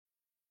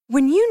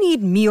When you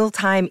need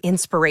mealtime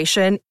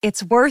inspiration,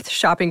 it's worth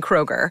shopping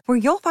Kroger, where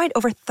you'll find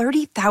over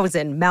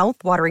 30,000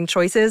 mouth-watering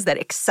choices that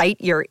excite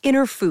your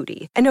inner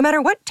foodie. And no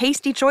matter what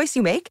tasty choice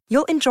you make,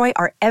 you'll enjoy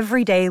our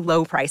everyday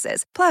low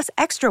prices, plus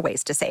extra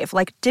ways to save,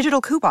 like digital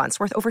coupons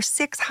worth over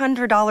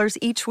 $600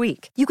 each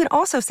week. You can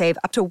also save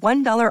up to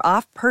 $1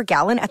 off per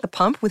gallon at the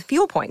pump with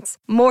fuel points.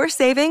 More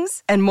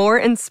savings and more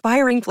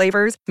inspiring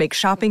flavors make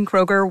shopping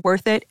Kroger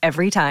worth it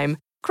every time.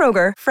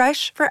 Kroger,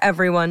 fresh for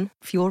everyone.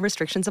 Fuel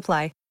restrictions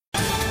apply.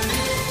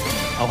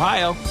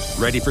 Ohio,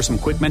 ready for some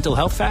quick mental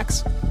health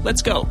facts?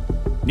 Let's go.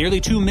 Nearly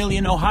 2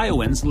 million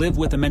Ohioans live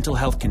with a mental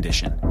health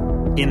condition.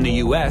 In the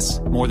U.S.,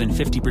 more than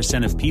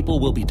 50% of people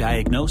will be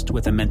diagnosed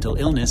with a mental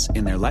illness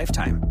in their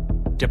lifetime.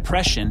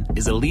 Depression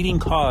is a leading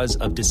cause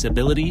of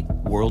disability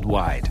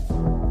worldwide.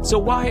 So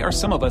why are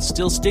some of us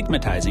still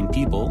stigmatizing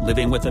people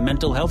living with a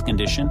mental health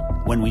condition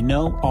when we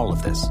know all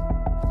of this?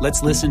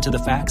 Let's listen to the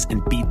facts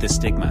and beat the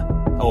stigma.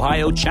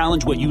 Ohio,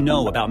 challenge what you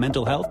know about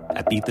mental health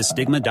at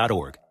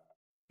beatthestigma.org.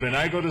 When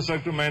I go to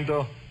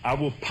Sacramento, I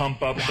will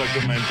pump up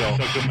Sacramento.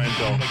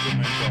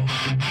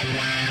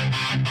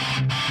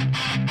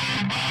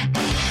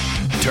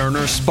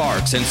 Turner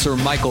Sparks and Sir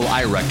Michael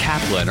Ira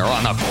Kaplan are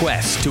on a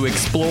quest to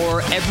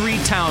explore every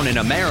town in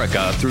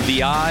America through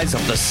the eyes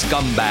of the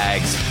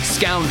scumbags,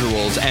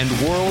 scoundrels, and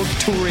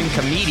world-touring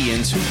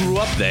comedians who grew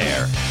up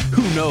there.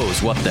 Who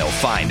knows what they'll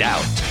find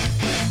out?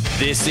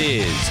 This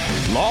is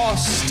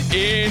Lost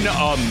in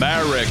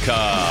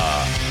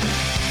America.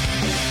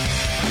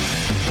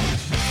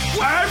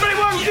 Everybody,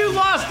 welcome to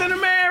Lost in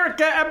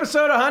America,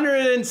 episode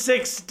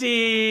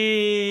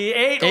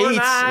 168 or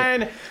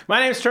 9. My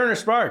name's Turner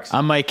Sparks.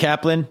 I'm Mike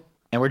Kaplan,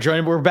 and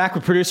we're back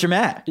with producer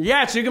Matt.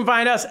 Yeah, so you can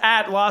find us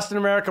at Lost in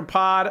America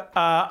Pod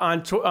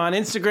on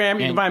Instagram.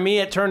 You can find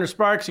me at Turner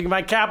Sparks. You can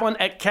find Kaplan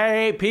at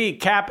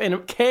KAP, Cap in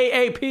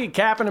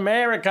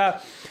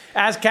America.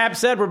 As Cap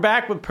said, we're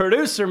back with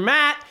producer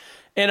Matt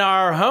in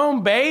our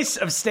home base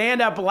of Stand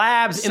Up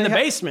Labs in the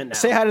basement now.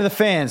 Say hi to the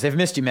fans. They've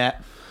missed you,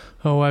 Matt.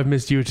 Oh, I've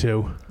missed you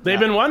too. They've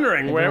been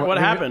wondering what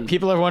happened.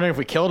 People are wondering if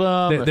we killed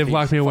him. They've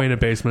locked me away in a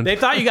basement. They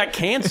thought you got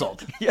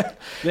canceled. Yeah.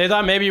 They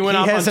thought maybe you went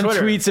off on Twitter. He has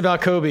some tweets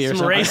about Kobe or some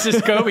something.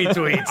 racist Kobe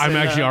tweets. I'm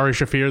actually Ari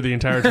Shaffir the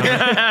entire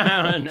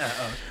time. No.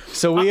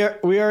 So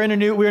we are in a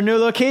new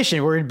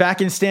location. We're back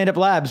in Stand Up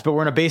Labs, but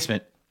we're in a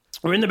basement.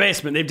 We're in the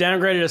basement. They've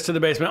downgraded us to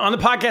the basement. On the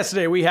podcast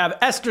today, we have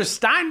Esther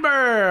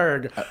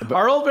Steinberg.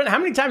 Our old friend. How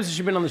many times has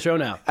she been on the show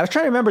now? I was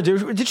trying to remember.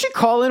 Did she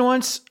call in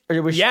once? Or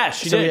was yeah,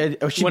 she did.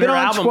 She's been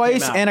on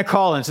twice and a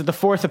call-in. It's the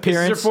fourth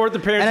appearance. This is her fourth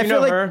appearance. And you I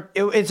feel know like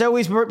her. It's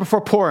always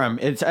before Purim.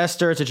 It's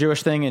Esther. It's a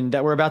Jewish thing, and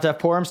we're about to have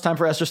Purim. It's time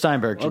for Esther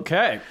Steinberg.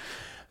 Okay.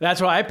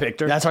 That's why I picked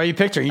her. That's why you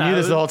picked her. You knew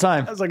this the whole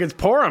time. I was like, it's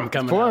Purim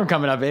coming up. Purim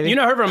coming up, baby. You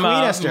know her from Queen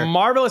Esther.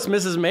 Marvelous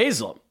Mrs.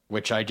 Maisel.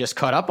 Which I just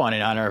caught up on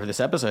in honor of this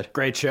episode.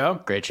 Great show.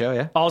 Great show,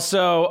 yeah.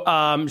 Also,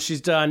 she's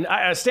done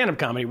stand-up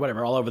comedy,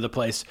 whatever, all over the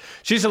place.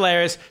 She's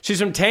hilarious. She's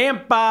from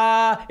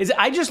Tampa.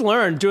 I just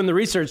learned doing the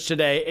research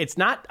today, it's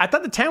not, I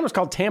thought the town was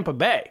called Tampa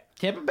Bay.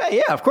 Tampa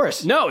Bay, yeah, of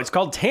course. No, it's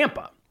called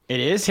Tampa. It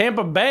is?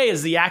 Tampa Bay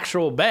is the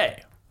actual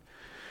bay.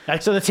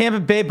 So the Tampa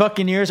Bay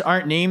Buccaneers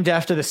aren't named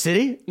after the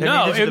city?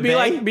 No, it would be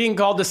like being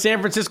called the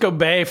San Francisco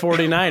Bay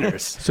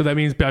 49ers. So that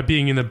means by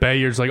being in the Bay,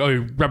 you're just like, oh,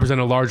 you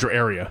represent a larger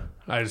area,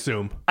 I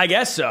assume. I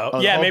guess so.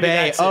 Oh, yeah, maybe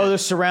Bay. that's the it.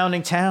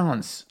 surrounding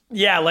towns.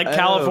 Yeah, like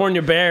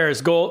California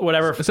Bears, gold,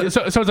 whatever. So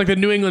it's like the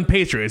New England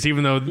Patriots,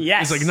 even though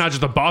yes. it's like not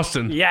just the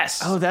Boston.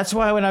 Yes. Oh, that's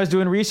why when I was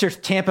doing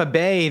research, Tampa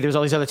Bay, there's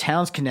all these other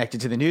towns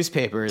connected to the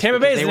newspapers. Tampa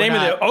Bay is the name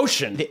of the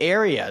ocean. The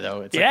area, though.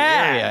 It's like the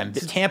area.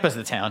 And Tampa's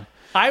the town.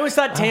 I always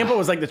thought Tampa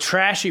was like the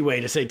trashy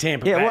way to say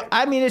Tampa Bay. Well,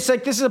 I mean, it's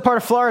like this is a part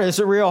of Florida. This is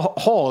a real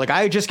hole. Like,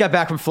 I just got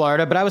back from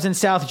Florida, but I was in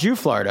South Jew,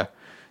 Florida.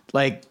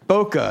 Like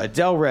Boca,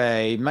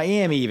 Delray,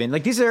 Miami even.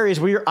 Like, these are areas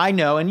where I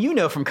know, and you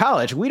know from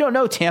college. We don't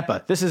know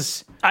Tampa.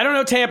 I don't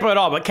know Tampa at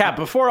all, but Cap,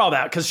 before all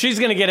that, because she's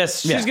going to get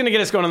us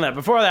going on that.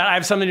 Before that, I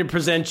have something to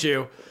present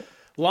you.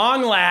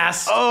 Long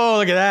last. Oh,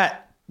 look at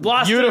that.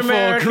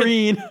 Beautiful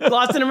green.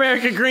 Lost in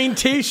America green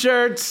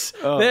T-shirts.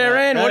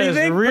 They're in. What do you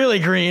think? Really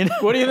green.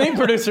 What do you think,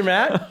 producer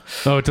Matt?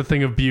 Oh, it's a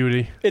thing of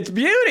beauty. It's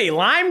beauty.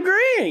 Lime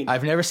green.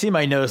 I've never seen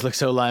my nose look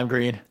so lime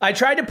green. I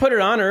tried to put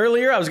it on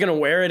earlier. I was going to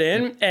wear it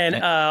in, and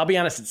I'll be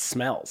honest, it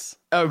smells.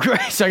 Oh,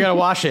 great. So I got to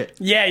wash it.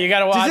 Yeah, you got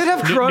to wash it. Does it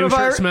have coronavirus? New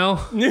shirt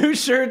smell? New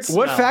shirt smell.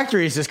 What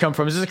factory does this come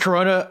from? Is this a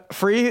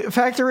corona-free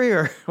factory,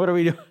 or what are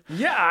we doing?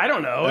 Yeah, I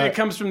don't know. It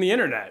comes from the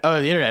internet.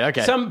 Oh, the internet.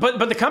 Okay.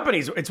 But the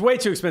companies, it's way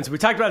too expensive. We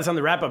talked about this on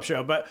the wrap-up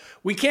show, but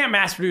we can't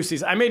mass produce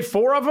these. I made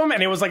 4 of them,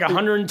 and it was like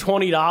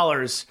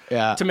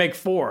 $120 to make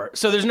 4.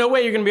 So there's no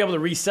way you're going to be able to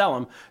resell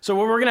them. So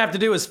what we're going to have to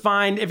do is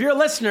find, if you're a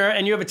listener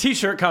and you have a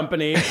T-shirt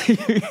company,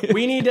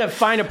 we need to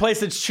find a place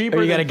that's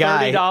cheaper than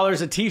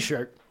 $30 a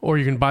T-shirt. Or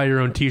you can buy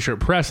your own T-shirt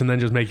press and then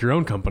just make your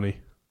own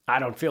company. I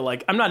don't feel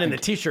like... I'm not in the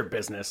T-shirt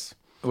business.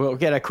 We'll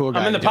get a cool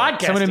guy. I'm in the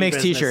podcasting Someone who makes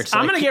business. T-shirts.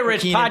 I'm going to get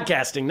rich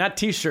podcasting, not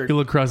T-shirt. You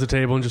look across the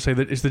table and just say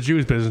that it's the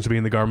Jews' business to be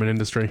in the garment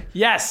industry.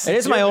 Yes. It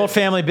is my old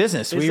family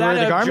business. We were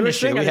in the garment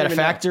industry. We had a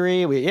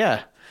factory.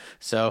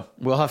 So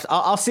we'll have.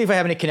 I'll see if I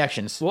have any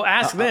connections. We'll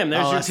ask them.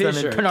 There's I'll your ask them in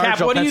T-shirt. Penardsville,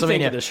 Cap, what do you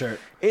think Pennsylvania. of this shirt?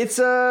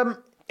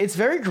 It's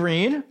very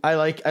green. I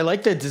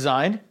like the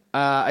design.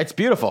 It's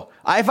beautiful.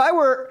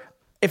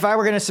 If I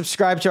were going to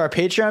subscribe to our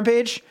Patreon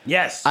page,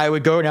 Yes. I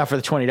would go now for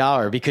the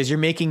 $20 because you're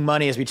making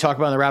money, as we talk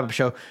about on the wrap-up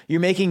show.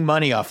 You're making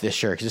money off this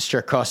shirt because this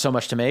shirt costs so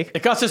much to make. It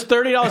costs us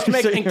 $30 to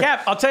make. So And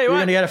Cap, I'll tell you you're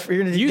what.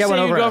 gonna you get say one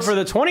you over go us. for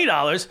the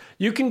 $20.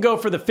 You can go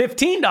for the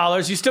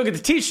 $15. You still get the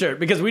T-shirt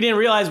because we didn't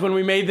realize when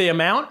we made the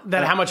amount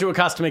that how much it would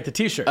cost to make the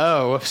T-shirt.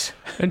 Oh, whoops.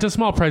 And it's a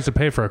small price to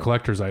pay for a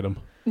collector's item.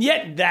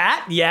 Yet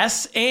that,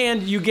 yes,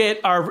 and you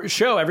get our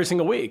show every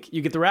single week.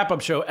 You get the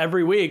wrap-up show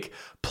every week.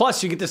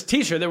 Plus, you get this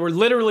T-shirt that we're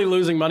literally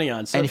losing money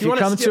on. So And if you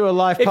wanna come to a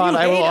live if you pod,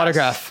 I will hate us-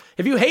 autograph.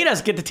 If you hate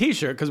us, get the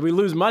T-shirt because we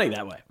lose money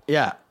that way.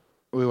 Yeah,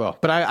 we will.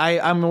 But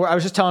I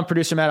was just telling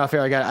producer Matt off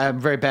air, I have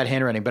very bad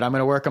handwriting, but I'm going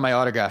to work on my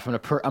autograph. I'm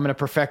going to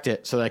perfect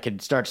it so that I can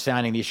start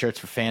signing these shirts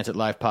for fans at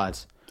live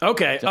pods.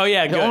 Okay. Oh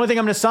yeah. The Good. only thing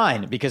I'm going to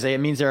sign because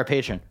it means they're a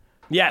patron.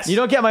 Yes. You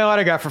don't get my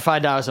autograph for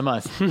 $5 a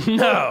month.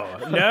 No.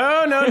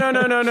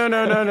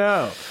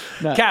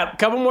 Cap,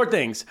 couple more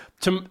things.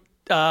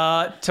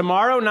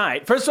 Tomorrow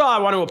night. First of all, I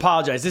want to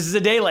apologize. This is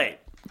a day late.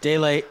 Day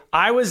late.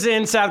 I was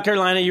in South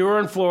Carolina. You were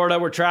in Florida.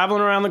 We're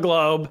traveling around the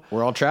globe.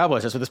 We're all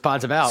travelers. That's what this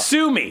pod's about.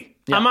 Sue me.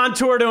 Yeah. I'm on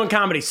tour doing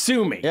comedy.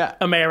 Sue me. Yeah.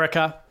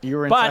 America. You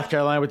were in But- South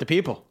Carolina with the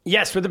people.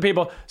 Yes, with the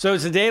people. So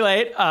it's a day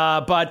late,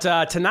 but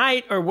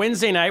tonight or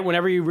Wednesday night,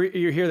 whenever you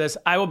hear this,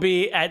 I will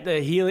be at the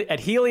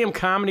Helium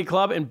Comedy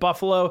Club in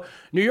Buffalo,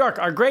 New York.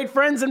 Our great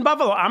friends in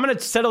Buffalo. I'm going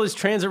to settle this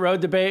transit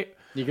road debate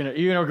You're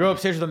gonna go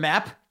upstairs with a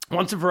map?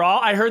 once and for all.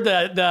 I heard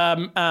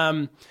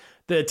the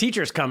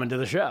teacher's coming to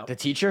the show. The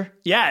teacher?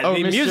 Yeah, Oh,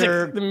 the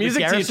Mr. music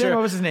Garrison? teacher.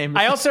 What was his name?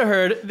 I also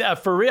heard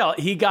for real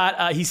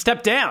he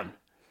stepped down.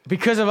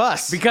 Because of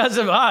us. Because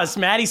of us,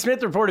 Maddie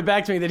Smith reported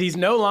back to me that he's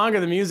no longer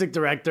the music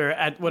director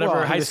at whatever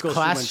Well, he high was school she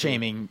class went to.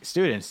 shaming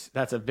students.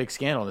 That's a big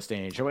scandal in this day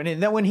and age.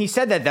 When he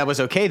said that was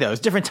okay though. It was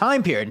a different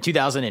time period in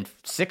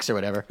 2006 or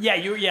whatever. Yeah,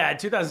 in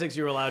 2006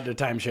 you were allowed to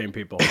time shame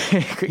people.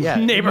 Yeah,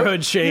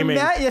 Neighborhood shaming.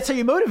 That's how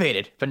you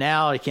motivated. But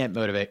now you can't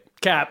motivate.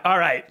 Cap. All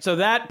right. So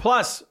that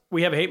plus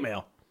we have hate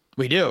mail.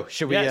 We do.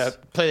 Should we Yes.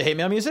 play the hate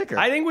mail music? Or?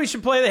 I think we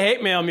should play the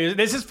hate mail music.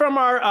 This is from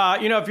our,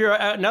 if you're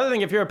another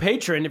thing, if you're a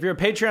patron, if you're a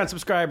Patreon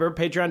subscriber,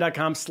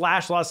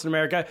 patreon.com/Lost in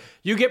America,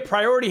 you get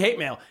priority hate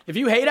mail. If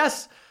you hate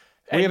us,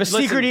 we have a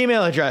secret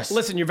email address.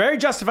 Listen, you're very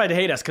justified to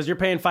hate us because you're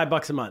paying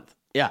 $5 a month.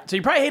 Yeah. So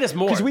you probably hate us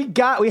more. Because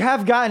we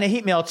have gotten a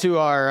hate mail to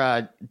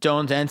our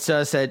don't answer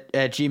us at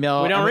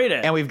Gmail. We don't read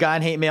it. And we've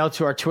gotten hate mail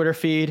to our Twitter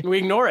feed. We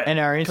ignore it. And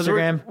our 'Cause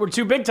Instagram. We're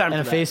too big time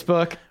And for that.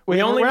 Facebook. We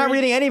We're only not read-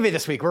 reading any of it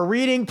this week. We're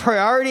reading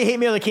priority hate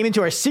mail that came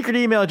into our secret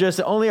email address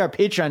that only our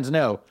patrons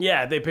know.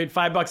 Yeah, they paid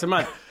 $5 a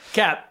month.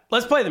 Cap,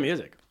 let's play the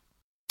music.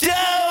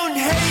 Don't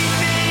hate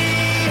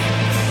me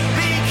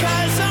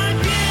because I'm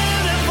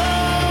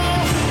beautiful.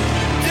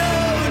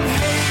 Don't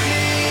hate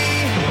me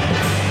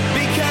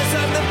because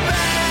I'm the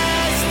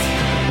best.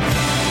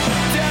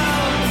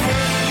 Don't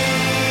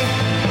hate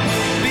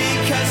me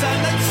because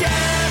I'm the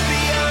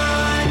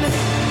champion.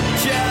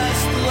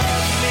 Just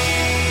love me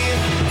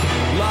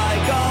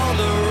like all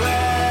the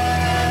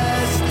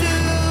rest do.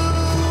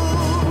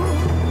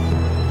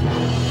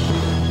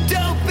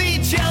 Don't be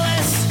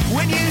jealous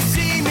when you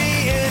see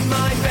me in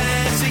my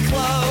fancy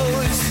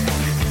clothes.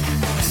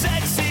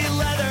 Sexy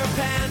leather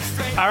pants.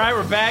 straight- All right,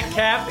 we're back.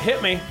 Cap,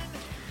 hit me.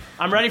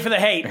 I'm ready for the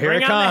hate. Here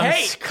Bring it on comes. the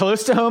hate.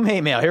 Close to home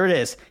hate mail. Here it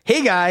is.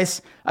 Hey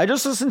guys, I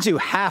just listened to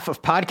half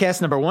of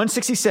podcast number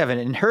 167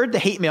 and heard the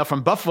hate mail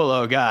from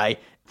Buffalo guy,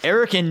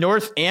 Eric in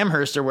North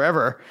Amherst or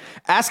wherever,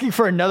 asking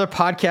for another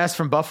podcast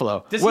from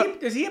Buffalo.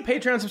 Is he a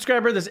Patreon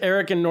subscriber, this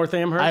Eric in North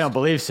Amherst? I don't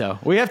believe so.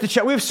 We have to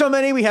check. We have so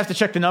many. We have to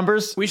check the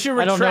numbers. We should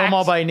I retract. don't know them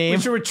all by name.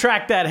 We should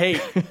retract that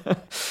hate.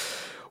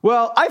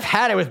 Well, I've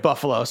had it with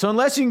Buffalo. So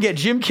unless you can get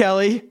Jim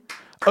Kelly,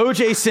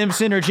 O.J.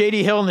 Simpson, or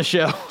J.D. Hill in the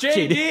show.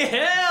 J.D.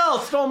 Hill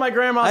stole my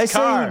grandma's I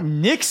car. say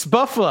Nick's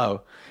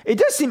Buffalo. It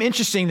does seem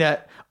interesting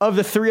that of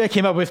the three I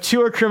came up with,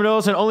 two are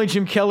criminals and only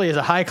Jim Kelly is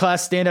a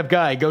high-class stand-up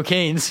guy. Go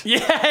Canes.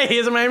 Yeah, he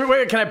is a Miami.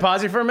 Wait, can I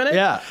pause you for a minute?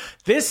 Yeah.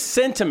 This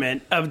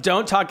sentiment of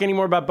don't talk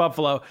anymore about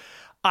Buffalo,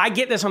 I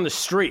get this on the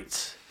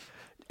streets.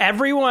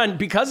 Everyone,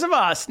 because of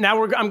us,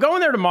 now I'm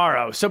going there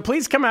tomorrow, so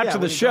please come out to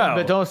the show.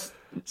 But don't.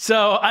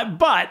 So,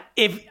 but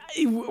if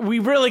we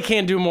really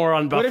can't do more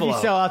on What Buffalo, if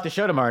you sell out the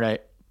show tomorrow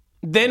night?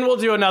 then we'll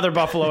do another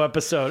Buffalo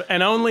episode,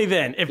 and only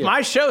then. If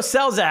my show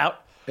sells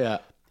out Yeah.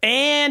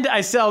 and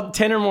I sell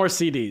 10 or more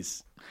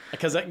CDs,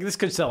 because this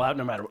could sell out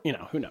no matter,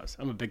 who knows?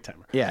 I'm a big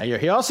timer. Yeah,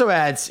 he also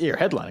adds,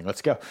 headlining,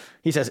 let's go.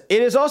 He says,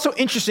 it is also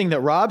interesting that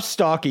Rob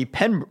Stocky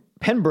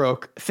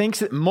Penbrook thinks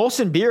that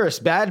Molson beer is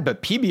bad,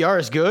 but PBR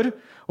is good.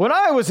 When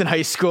I was in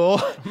high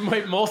school,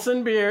 Wait,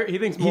 Molson beer? He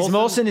thinks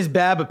Molson is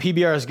bad, but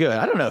PBR is good.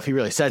 I don't know if he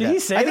really said that. he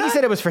say I think he that?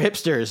 said it was for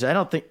hipsters. I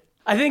don't think.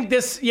 I think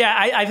this,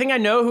 I think I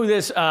know who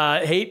this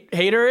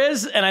hater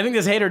is, and I think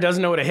this hater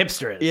doesn't know what a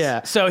hipster is.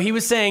 Yeah. So he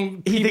was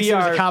saying PBR. He thinks it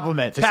was a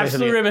compliment to say Pabst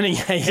something. Blue Ribbon. He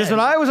says, when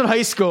I was in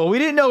high school, we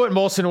didn't know what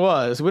Molson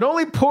was. We'd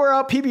only pour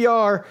out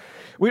PBR.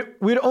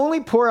 We'd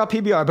only pour out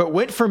PBR, but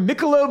went for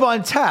Michelob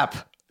on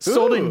tap.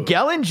 Sold in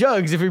gallon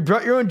jugs if you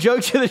brought your own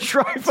jug to the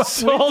drive-up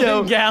Sold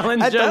window in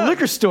gallon at the jugs.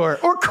 liquor store.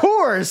 Or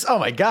Coors. Oh,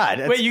 my God.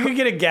 That's Wait, you could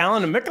get a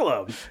gallon of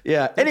Michelob.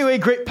 Yeah. Anyway,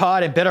 great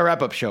pod and better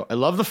wrap-up show. I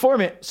love the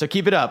format, so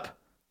keep it up.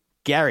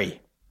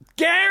 Gary.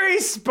 Gary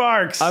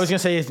Sparks. I was going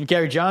to say, is it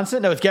Gary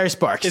Johnson? No, it's Gary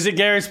Sparks. Is it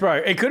Gary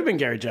Sparks? It could have been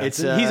Gary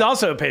Johnson. He's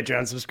also a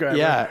Patreon subscriber.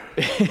 Yeah.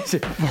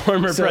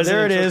 Former So presidential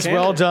there it is. candidate.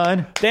 Well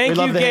done. Thank We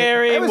love you, the hate.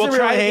 Gary. That wasn't We'll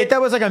try really to hate. get-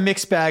 That was like a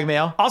mixed bag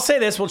mail. I'll say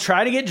this. We'll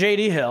try to get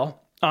J.D. Hill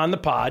on the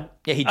pod.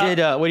 Yeah, he did.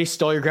 He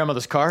stole your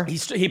grandmother's car?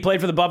 He played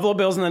for the Buffalo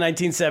Bills in the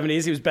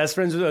 1970s. He was best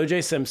friends with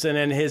O.J. Simpson,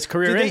 and his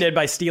career Did they- ended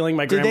by stealing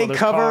my Did they grandmother's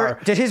cover? car.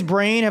 Did his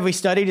brain? Have we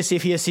studied to see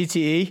if he has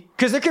CTE?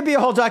 Because there could be a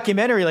whole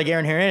documentary like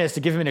Aaron Hernandez to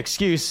give him an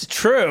excuse,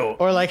 True.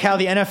 or like how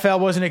the NFL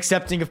wasn't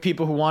accepting of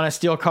people who want to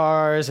steal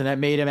cars, and that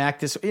made him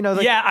act this. You know,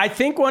 like, Yeah, I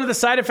think one of the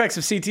side effects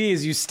of CTE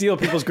is you steal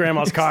people's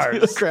grandma's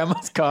cars.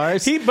 grandma's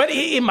cars. But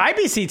it might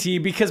be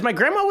CTE because my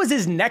grandma was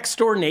his next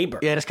door neighbor.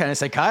 Yeah, that's kind of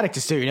psychotic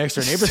to steal your next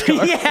door neighbor's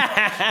car.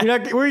 Yeah. You're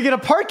not, where are you going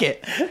to park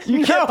it?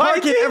 You can't park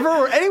it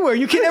ever anywhere.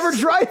 You can never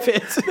drive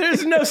it.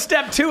 There's no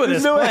step two of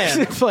this There's no plan.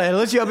 exit plan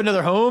unless you have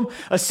another home,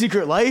 a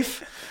secret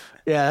life.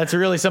 Yeah, that's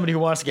really somebody who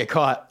wants to get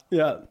caught.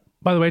 Yeah.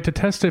 By the way, to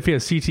test if he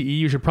has CTE,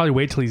 you should probably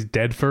wait till he's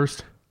dead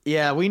first.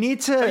 Yeah, we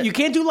need to. You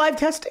can't do live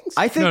testings?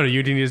 I think. No,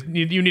 you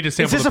need to Is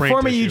sample this the a brain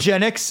form of tissue.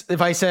 eugenics?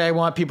 If I say I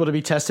want people to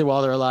be tested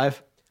while they're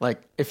alive, like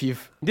if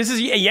you've. This is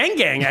a Yang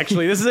Gang,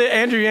 actually. This is an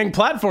Andrew Yang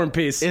platform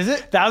piece. Is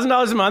it?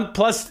 $1,000 a month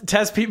plus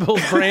test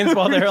people's brains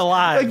while they're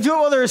alive. Like do it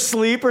while they're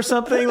asleep or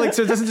something, like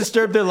so it doesn't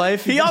disturb their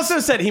life. He also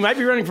said he might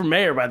be running for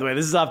mayor, by the way.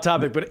 This is off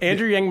topic, but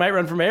Andrew Yang might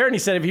run for mayor, and he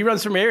said if he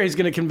runs for mayor, he's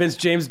going to convince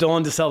James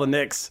Dolan to sell the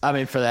Knicks. I'm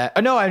in for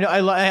that. No,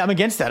 I'm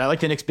against that. I like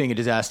the Knicks being a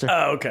disaster.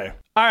 Oh, okay.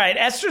 All right,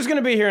 Esther's going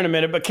to be here in a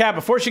minute, but Kat,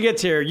 before she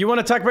gets here, you want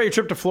to talk about your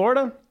trip to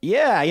Florida?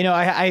 Yeah,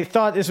 I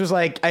thought this was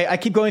like I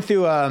keep going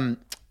through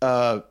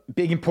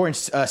big important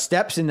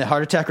steps in the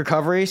heart attack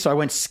recovery. So I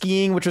went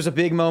skiing, which was a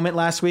big moment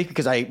last week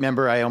because I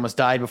remember I almost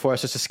died before I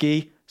was supposed to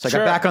ski. So I Sure.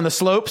 got back on the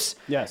slopes.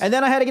 Yes. And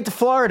then I had to get to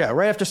Florida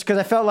right after because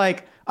I felt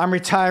like I'm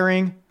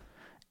retiring.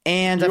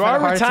 And You I've had are a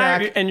heart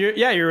retiring, attack. and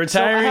you're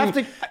retiring. have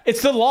to-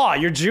 It's the law.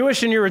 You're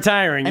Jewish and you're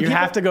retiring. You people-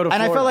 have to go to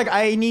Florida. And I felt like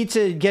I need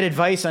to get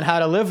advice on how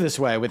to live this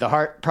way with a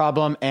heart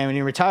problem and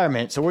in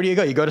retirement. So where do you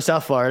go? You go to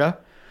South Florida,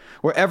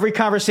 where every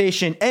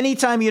conversation,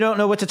 anytime you don't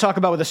know what to talk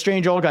about with a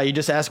strange old guy, you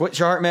just ask, what's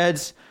your heart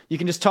meds? You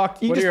can just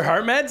talk. What are your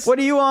heart meds? What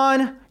are you on?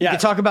 You Yeah. can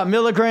talk about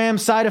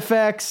milligrams, side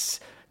effects,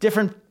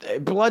 different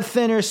blood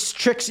thinners,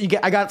 tricks.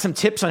 I got some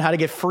tips on how to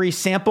get free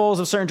samples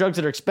of certain drugs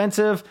that are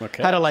expensive,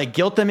 Okay. how to like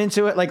guilt them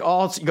into it. Like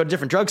you go to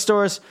different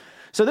drugstores.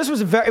 So this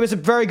was it was a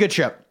very good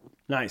trip.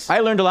 Nice. I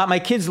learned a lot. My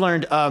kids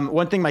learned,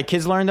 one thing my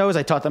kids learned though is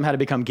I taught them how to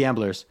become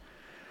gamblers.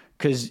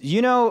 Cause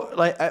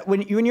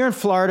when you're in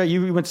Florida,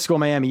 you went to school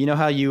in Miami, you know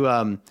how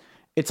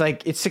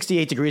it's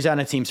 68 degrees out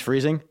and it seems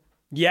freezing.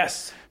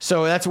 Yes.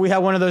 So we had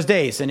one of those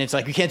days, and it's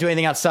like we can't do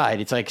anything outside.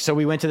 It's like so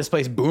we went to this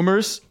place,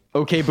 Boomers,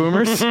 OK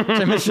Boomers, which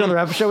I mentioned on the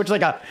Rapper Show, which is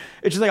it's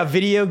just like a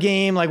video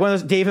game, like one of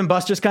those Dave and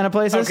Buster's kind of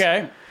places.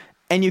 Okay.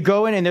 And you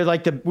go in, and they're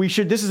like, this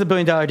is $1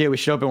 billion idea. We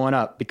should open one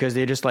up because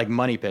they're just like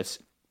money pits.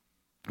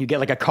 You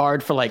get like a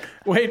card for like.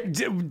 Wait,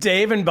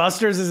 Dave and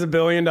Buster's is $1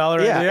 billion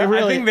idea? it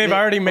really- I think they've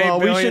already made well,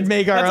 billions. we should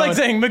make our That's own. like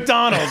saying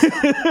McDonald's.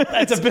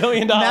 That's $1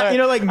 billion.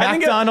 Like I think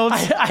McDonald's.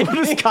 I We'll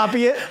just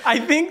copy it. I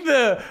think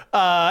the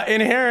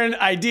inherent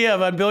idea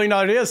of $1 billion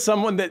idea is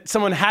someone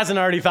hasn't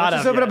already thought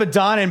Just of. open up a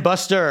Don and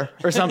Buster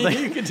or something.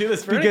 You could do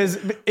this for because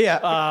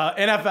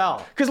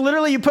NFL. Because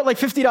literally you put like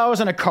 $50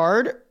 on a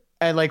card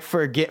and like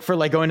for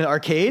like going to the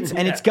arcades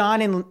and it's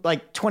gone in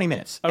like 20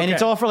 minutes. And Okay.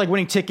 it's all for like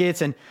winning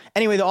tickets. And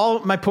anyway,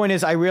 my point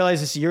is I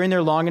realize this, you're in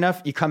there long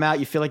enough, you come out,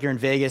 you feel like you're in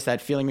Vegas,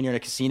 that feeling when you're in a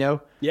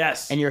casino.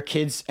 Yes. And your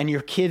kids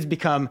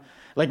become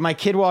like my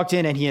kid walked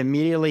in and he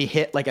immediately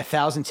hit like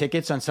 1,000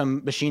 tickets on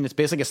some machine that's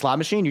basically a slot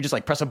machine. You just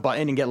like press a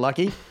button and get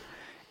lucky.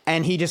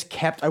 And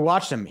I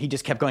watched him. He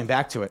just kept going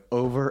back to it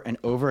over and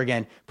over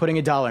again, putting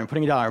 $1 and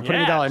putting $1 and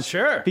putting $1.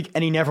 Sure.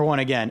 And he never won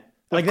again.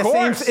 Like Of the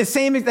course.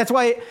 same. That's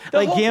why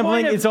like whole gambling,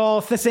 point of- it's all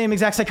the same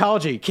exact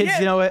psychology. Kids,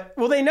 you know it.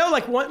 Well, they know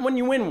like when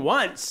you win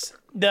once,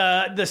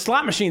 the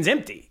slot machine's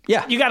empty.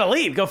 Yeah. You got to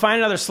leave. Go find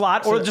another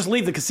slot or just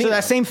leave the casino. So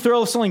that same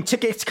thrill of selling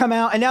tickets come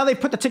out, and now they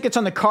put the tickets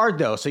on the card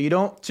though, so you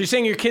don't. So you're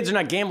saying your kids are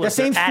not gamblers?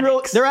 The same they're thrill.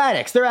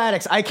 addicts. They're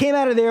addicts. I came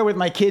out of there with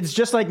my kids,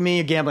 just like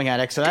me, gambling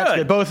addicts. So that's Good.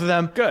 good. Both of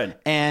them. Good.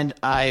 And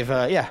I've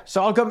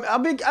So I'll go.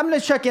 I'm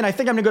gonna check in. I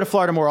think I'm gonna go to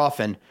Florida more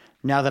often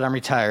now that I'm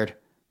retired.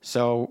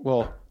 So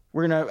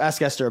we're gonna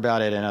ask Esther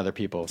about it and other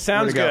people.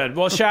 Sounds Where to go. good.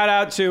 Well, shout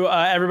out to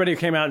everybody who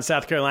came out in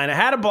South Carolina.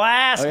 Had a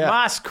blast. Oh, yeah.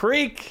 Moss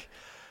Creek.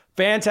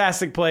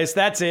 Fantastic place.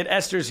 That's it.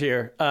 Esther's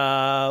here.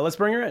 Let's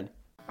bring her in.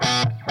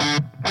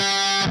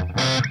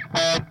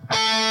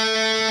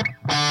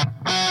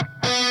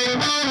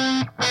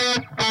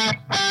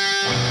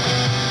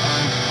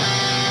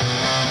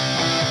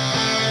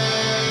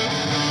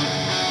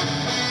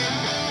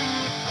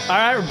 All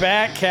right, we're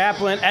back.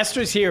 Kaplan.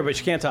 Esther's here, but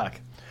she can't talk.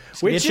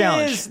 be a Which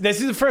challenge.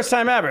 this is the first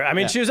time ever. I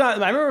mean, she was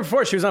on. I remember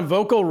before she was on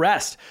Vocal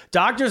Rest.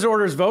 Doctor's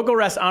orders Vocal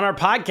Rest on our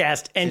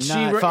podcast, and Did she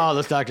not follow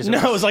those doctor's No,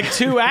 orders. it was like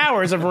 2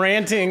 hours of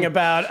ranting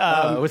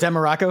about. Was that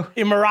Morocco?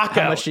 In Morocco,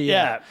 How much she-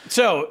 yeah.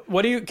 So,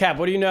 what do you, Cap?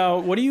 What do you know?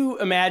 What do you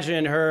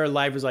imagine her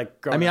life was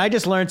like? Growing I mean, up? I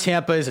just learned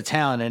Tampa is a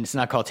town, and it's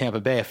not called Tampa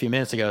Bay a few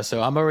minutes ago.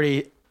 So I'm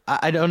already.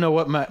 I don't know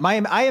what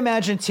I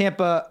imagine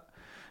Tampa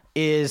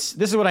is.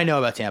 This is what I know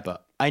about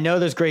Tampa. I know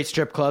there's great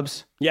strip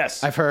clubs.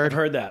 Yes, I've heard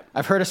that.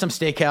 I've heard of some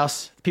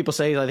steakhouse. People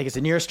say I think it's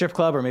a near strip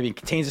club or maybe it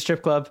contains a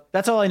strip club.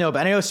 That's all I know.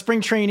 But I know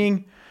spring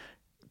training,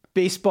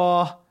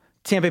 baseball,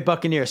 Tampa Bay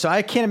Buccaneers. So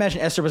I can't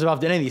imagine Esther was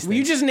involved in any of these things.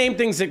 You just name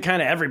things that kind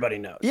of everybody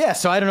knows. Yeah.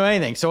 So I don't know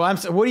anything. So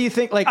what do you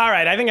think? Like, All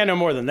right, I think I know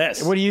more than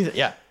this. what do you?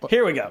 Yeah.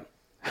 Here we go.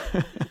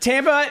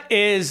 Tampa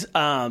is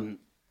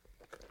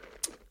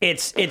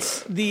it's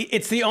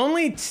the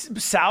only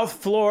South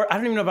Florida. I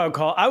don't even know if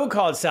I would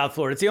call it South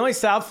Florida. It's the only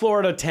South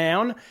Florida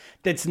town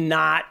that's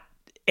not.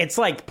 It's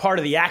like part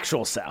of the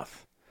actual South.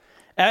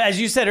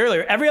 As you said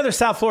earlier, every other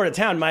South Florida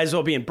town might as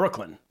well be in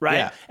Brooklyn, right?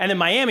 Yeah. And then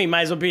Miami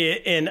might as well be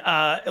in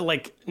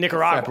like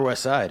Nicaragua, Upper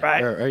West Side,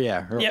 right?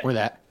 Or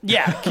that.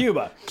 Yeah,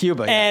 Cuba.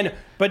 Cuba, yeah.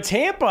 But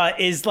Tampa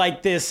is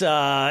like this.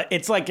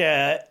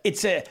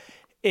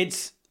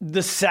 It's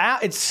the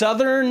South. It's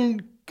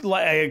Southern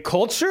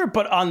culture,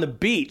 but on the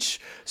beach.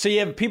 So you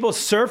have people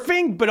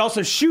surfing, but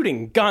also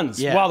shooting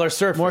guns while they're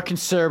surfing. More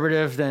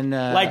conservative than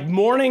like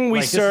morning we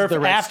like this is surf, the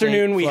red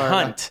afternoon state, we Florida.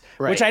 hunt,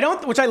 Right.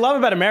 which I love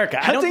about America.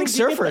 I don't hunting think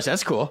you get surfers. that.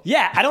 That's cool.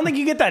 Yeah, I don't think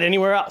you get that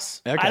anywhere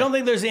else. Okay. I don't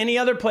think there's any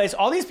other place.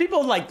 All these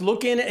people like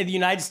look in at the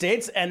United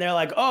States and they're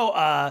like,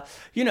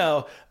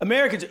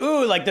 Americans,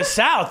 like the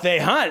South, they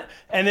hunt.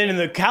 And then in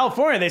the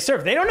California, they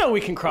surf. They don't know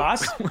we can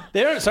cross.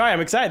 Sorry,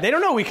 I'm excited. They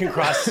don't know we can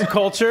cross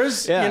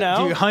cultures, Yeah.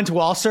 Do you hunt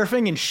while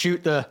surfing and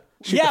shoot the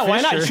the why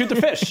fish, not? or- Shoot the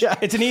fish. Yeah.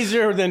 It's an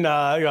easier than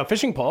a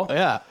fishing pole.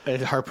 Yeah.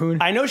 A harpoon.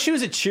 I know she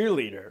was a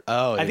cheerleader.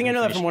 Oh, I think I know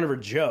that fish. from one of her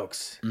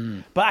jokes.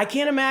 But I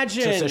can't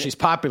imagine. so she's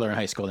popular in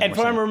high school. then, and we're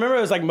from what I saying. remember,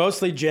 it was like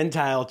mostly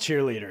Gentile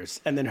cheerleaders,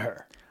 and then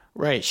her.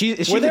 Right. Is she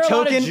Were the there a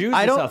lot of token? Jews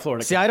I in don't South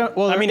Florida? see. I don't.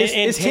 Well, I mean, is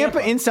in Tampa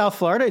Tampa. in South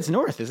Florida? It's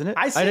north, isn't it?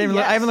 I say didn't.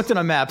 yes. I haven't looked at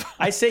a map.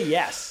 I say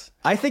yes.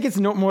 I think it's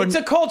more. It's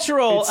a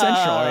cultural. It's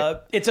central, right?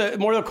 It's a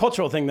more of a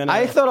cultural thing than.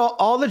 I thought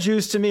all the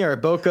Jews to me are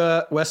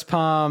Boca, West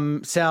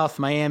Palm, South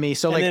Miami.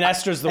 So And then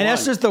Esther's the one. And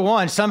Esther's the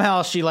one.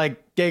 Somehow she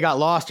they got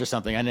lost or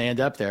something and they end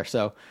up there.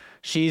 So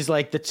she's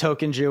like the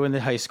token Jew in the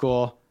high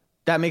school.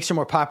 That makes her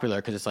more popular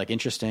because it's like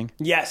interesting.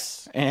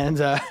 Yes. And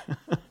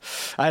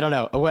I don't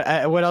know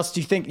what else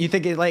do you think? You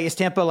think is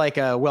Tampa like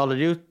a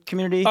well-to-do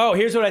community? Oh,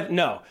 here's what I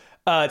no.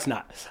 It's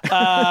not.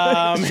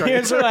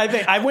 Here's what I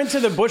think. I went to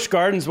the Busch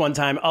Gardens one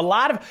time.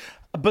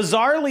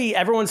 Bizarrely,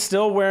 everyone's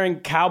still wearing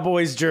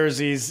Cowboys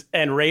jerseys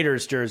and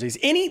Raiders jerseys.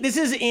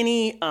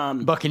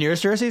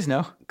 Buccaneers jerseys?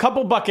 No.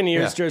 Couple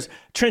Buccaneers Yeah. jerseys.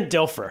 Trent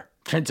Dilfer.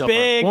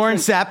 Big Warren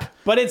Sapp.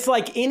 But it's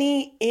like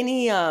any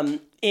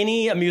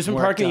amusement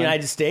Work park in the done.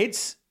 United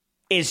States.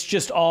 It's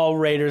just all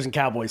Raiders and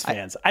Cowboys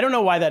fans. I don't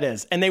know why that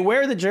is. And they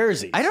wear the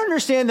jerseys. I don't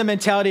understand the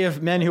mentality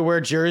of men who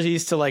wear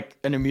jerseys to like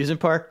an amusement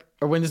park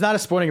or when there's not a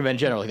sporting event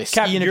generally. They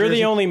Cap, ski in a you're jersey.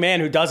 the only man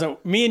who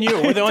doesn't. Me and you,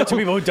 we're the only two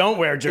people who don't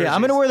wear jerseys. Yeah, I'm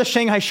going to wear the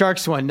Shanghai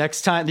Sharks one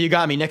next time. You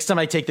got me. Next time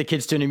I take the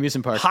kids to an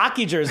amusement park.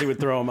 Hockey jersey would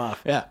throw them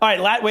off. Yeah. All right,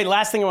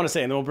 last thing I want to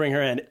say, and then we'll bring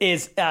her in,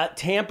 is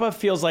Tampa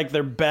feels like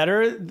they're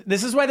better.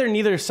 This is why they're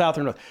neither South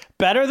or North.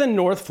 Better than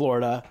North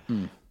Florida,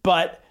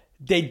 but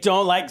they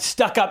don't like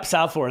stuck-up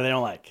South Florida. They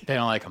don't like. They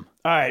don't like them.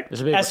 All right, There's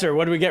a big Esther,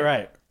 what do we get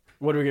right?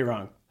 What do we get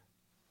wrong?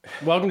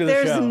 Welcome to the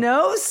There's show.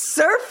 no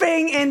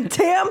surfing in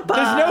Tampa.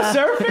 There's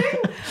no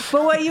surfing?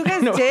 But what you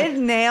guys did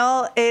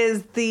nail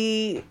is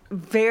the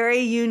very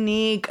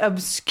unique,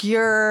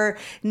 obscure,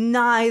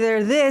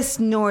 neither this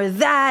nor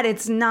that.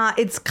 It's not,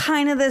 it's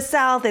kind of the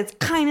South. It's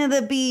kind of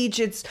the beach.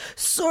 It's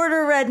sort of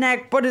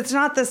redneck, but it's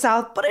not the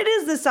South, but it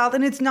is the South.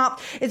 And it's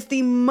not, it's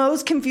the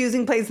most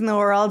confusing place in the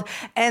world.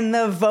 And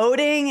the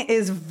voting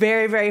is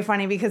very, very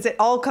funny because it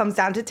all comes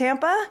down to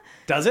Tampa.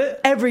 Does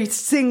it? Every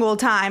single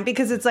time,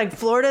 because it's like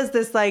Florida's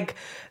this like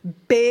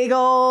big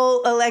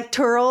old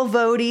electoral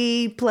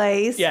votey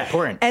place. Yeah,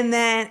 important. And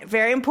then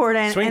very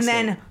important. Swing and state.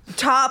 then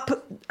top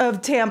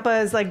of Tampa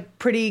is like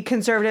pretty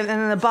conservative. And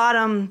then the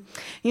bottom,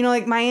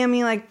 like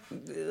Miami, like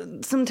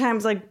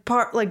sometimes like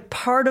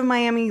part of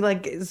Miami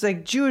like is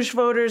like Jewish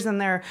voters and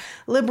they're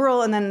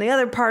liberal, and then the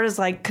other part is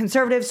like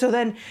conservative. So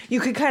then you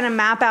could kind of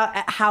map out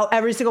how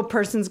every single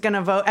person's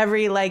gonna vote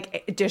every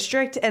like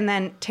district, and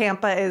then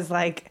Tampa is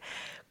like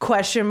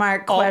question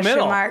mark, question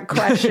middle. mark,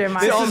 question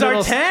mark. This is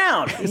our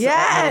town.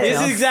 Yes. This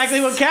is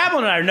exactly what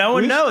Kaplan and I are. No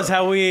one knows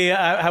how we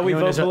vote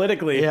knows how-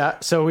 politically. Yeah,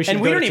 so we should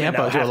And we go don't to even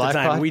Tampa, know do a half the live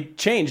time. pod? We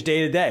change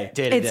day to day.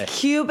 Day to day. It's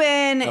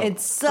Cuban,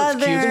 it's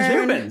Southern.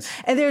 Cubans.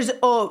 And there's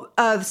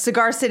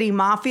Cigar City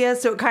Mafia.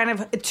 So it kind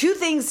of, two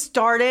things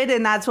started,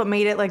 and that's what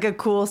made it like a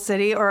cool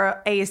city,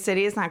 or a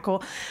city. It's not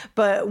cool.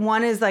 But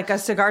one is like a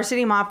Cigar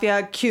City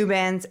Mafia,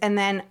 Cubans, and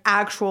then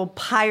actual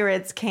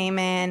pirates came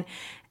in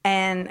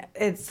and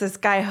it's this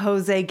guy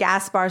Jose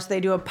Gaspar. So they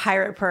do a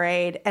pirate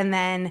parade, and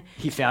then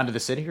He founded the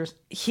city here?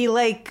 he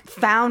like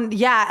found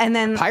and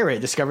then Pirate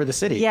discovered the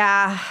city.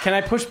 yeah. Can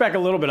I push back a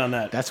little bit on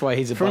that? That's why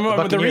he's a From the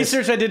Buccaneers.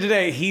 research I did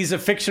today, he's a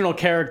fictional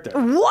character.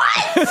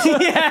 What?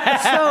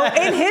 So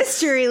in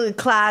history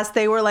class,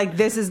 they were like,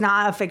 "This is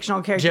not a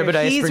fictional character.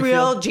 Jebediah He's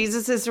Springfield. real.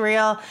 Jesus is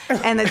real,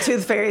 and the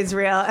Tooth Fairy is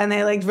real." And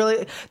they like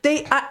really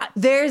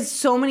there's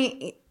so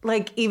many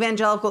like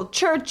evangelical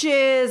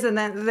churches, and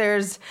then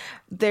there's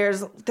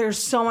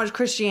so much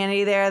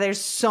Christianity there. There's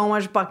so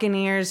much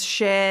Buccaneers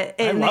shit.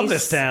 I love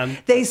this town.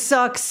 They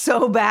suck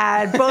so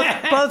bad.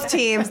 Both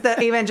teams,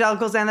 the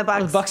evangelicals and the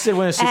Bucs. The Bucks did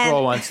win a Super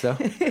Bowl once, though.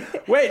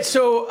 Wait,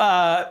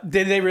 so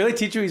did they really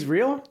teach you he's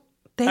real?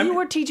 They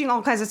were teaching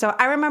all kinds of stuff.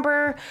 I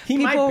remember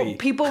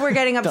people were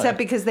getting upset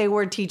because they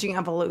were teaching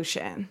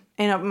evolution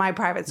in my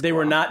private school. They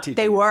were not teaching.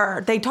 They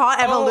were. They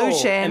taught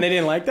evolution. And they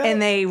didn't like that? And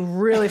they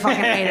really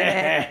fucking hated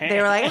it. They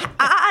were like,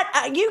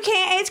 you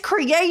can't, it's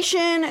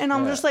creation. And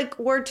I'm just like,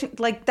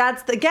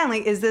 that's, again,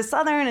 like, is this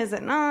Southern? Is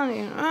it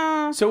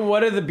not? So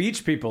what are the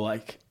beach people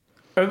like?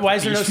 Why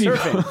is there no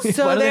surfing?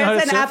 So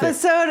there's an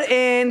episode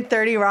in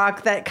 30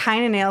 Rock that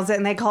kind of nails it,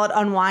 and they call it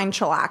Unwind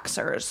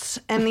Chillaxers.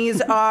 And these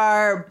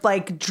are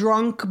like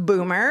drunk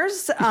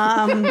boomers.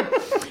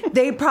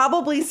 They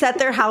probably set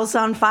their house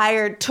on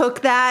fire,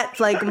 took that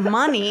like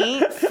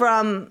money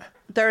from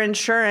their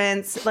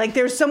insurance. Like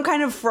there's some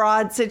kind of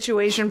fraud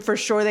situation for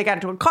sure. They got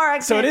into a car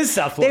accident. So it is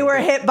South They Florida. were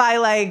hit by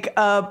like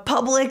a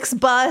Publix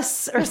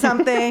bus or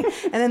something.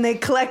 And then they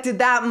collected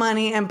that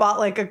money and bought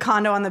like a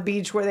condo on the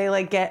beach where they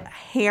like get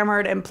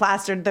hammered and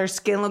plastered. Their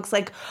skin looks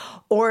like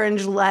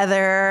orange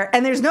leather.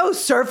 And there's no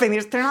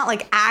surfing. They're not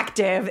like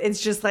active. It's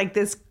just like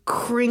this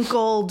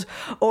crinkled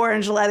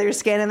orange leather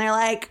skin. And they're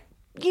like,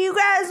 you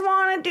guys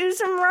want to do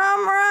some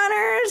rum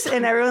runners?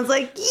 And everyone's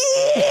like,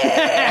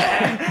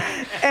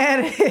 yeah.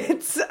 And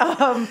it's,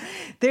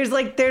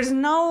 there's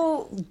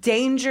no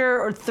danger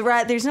or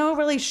threat. There's no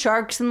really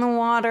sharks in the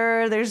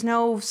water. There's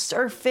no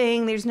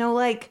surfing. There's no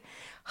like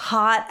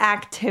hot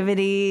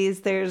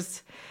activities.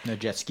 There's No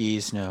jet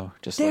skis, no.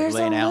 Just like there's a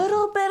laying out.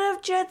 little bit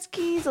of jet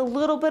skis, a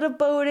little bit of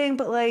boating,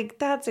 but like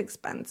that's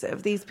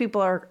expensive. These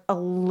people are a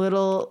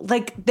little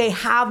like they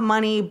have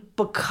money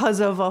because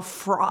of a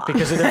fraud.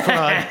 Because of their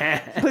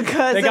fraud.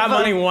 Because They got of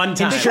money one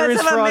time. Because Insurance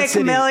of a fraud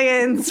city.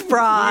 McMillions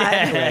fraud.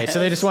 Right, so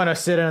they just want to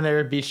sit on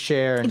their beach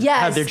chair and Yes.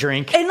 have their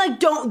drink. And like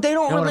they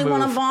don't really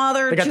want to move.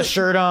 bother. They got the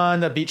shirt on,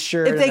 the beach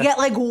shirt. If they get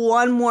like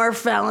one more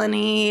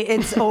felony,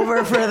 it's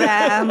over for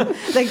them.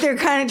 Like they're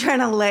kind of trying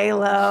to lay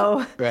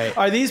low. Right.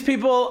 Are these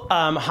people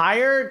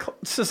higher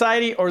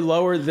society or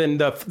lower than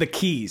the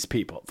Keys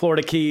people?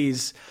 Florida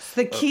Keys.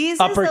 The Keys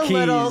Upper is a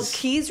little. Keys.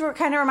 Keys were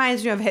kind of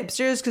reminds me of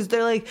hipsters because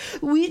they're like,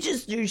 we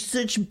just are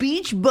such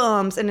beach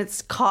bums, and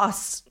it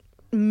costs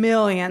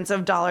millions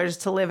of dollars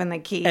to live in the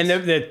Keys. And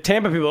the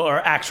Tampa people are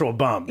actual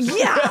bums.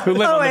 Yeah, who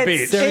live on the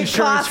beach. They're It insurance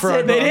costs fraud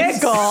a bums.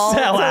 nickel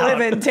Sell to out.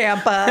 live in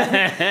Tampa.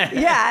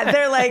 Yeah,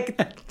 they're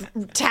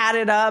like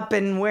tatted up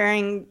and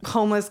wearing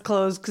homeless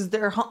clothes because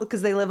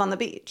they live on the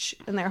beach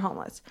and they're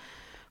homeless.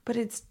 But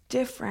it's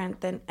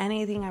different than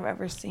anything I've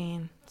ever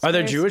seen. It's Are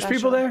there very Jewish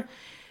people special. there?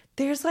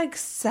 There's like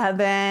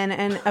 7,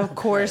 and of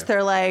course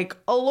they're like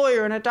a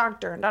lawyer and a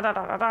doctor and da da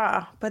da da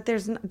da. But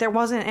there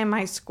wasn't in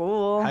my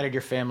school. How did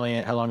your family,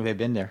 how long have they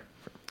been there?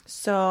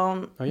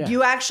 So yeah.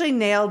 you actually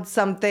nailed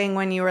something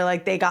when you were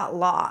like, they got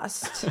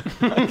lost.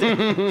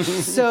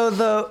 So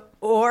the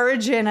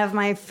origin of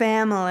my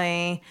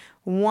family,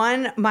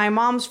 my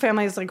mom's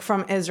family is like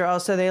from Israel.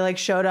 So they like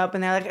showed up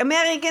and they're like,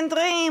 American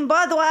Dream,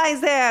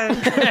 Budweiser.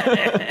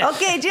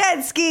 Okay,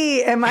 jet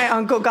ski. And my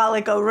uncle got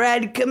like a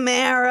red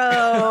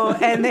Camaro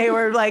and they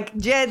were like,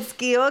 jet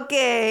ski,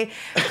 okay.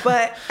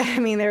 But I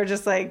mean, they were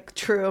just like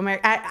true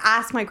American. I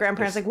asked my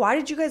grandparents, like, why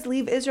did you guys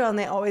leave Israel? And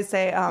they always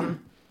say,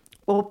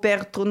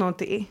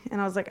 opportunity.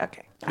 And I was like,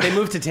 okay. They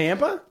moved to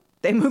Tampa?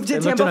 They moved to They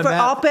looked Tampa at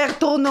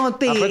for a map.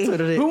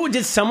 opportunity. Who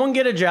did someone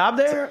get a job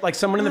there? Like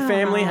someone in the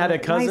family had a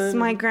cousin?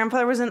 My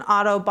grandfather was an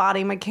auto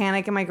body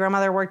mechanic, and my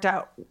grandmother worked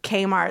at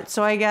Kmart.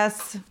 So I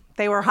guess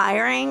they were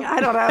hiring. I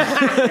don't know.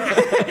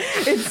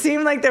 It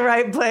seemed like the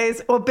right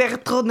place.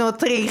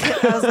 Opportunity.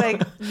 I was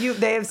like,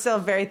 they have still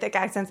very thick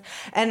accents.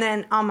 And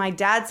then on my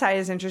dad's side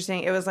is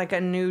interesting. It was like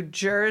a New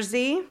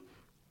Jersey.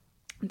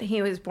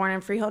 He was born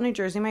in Freehold, New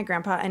Jersey, my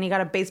grandpa, and he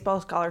got a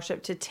baseball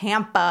scholarship to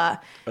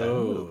Tampa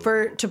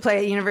to play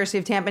at University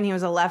of Tampa, and he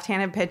was a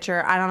left-handed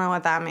pitcher. I don't know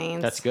what that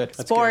means. That's good.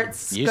 That's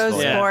Sports. good. Go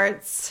Useful. Yeah.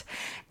 sports.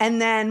 And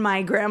then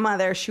my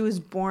grandmother, she was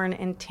born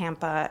in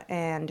Tampa,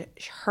 and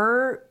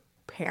her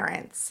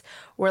parents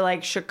were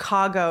like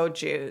Chicago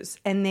Jews,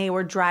 and they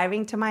were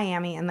driving to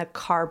Miami, and the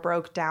car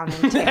broke down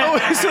in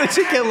Tampa. So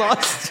they get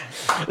lost.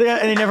 And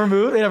they never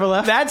moved? They never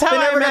left? That's how they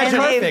I never got imagine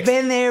And car they've fixed.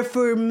 been there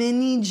for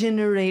many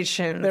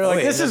generations. They were like,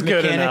 Wait, this the is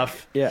good mechanic?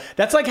 enough. Yeah.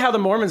 That's like how the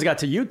Mormons got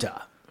to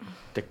Utah.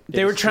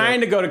 They were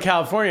trying to go to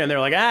California, and they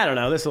were like, I don't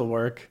know, this will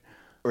work.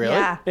 Really?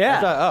 Yeah. Yeah.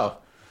 I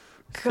thought,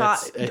 God,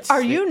 it's-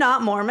 are you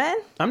not Mormon?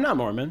 I'm not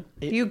Mormon.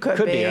 You could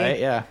could be. be, right?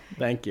 Yeah.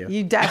 Thank you.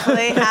 You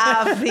definitely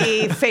have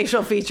the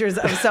facial features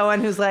of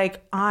someone who's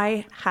like,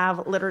 I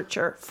have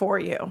literature for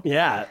you.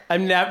 Yeah,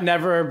 I've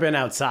never been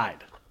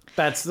outside.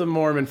 That's the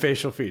Mormon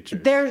facial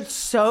features. They're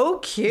so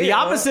cute. The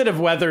opposite of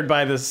weathered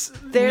by this.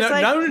 There's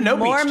no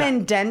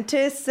Mormon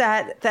dentists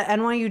at the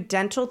NYU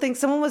dental thing.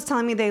 Someone was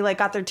telling me they like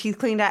got their teeth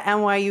cleaned at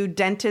NYU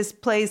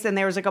dentist place, and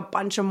there was like a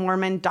bunch of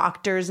Mormon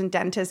doctors and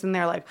dentists, and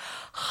they're like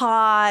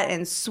hot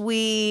and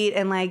sweet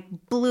and like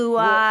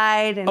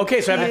blue-eyed. And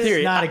okay, so I have a theory.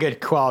 It's not a good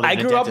quality. I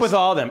grew up with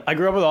all of them. I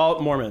grew up with all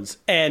Mormons,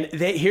 and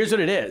here's what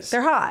it is.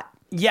 They're hot.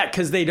 Yeah,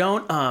 because they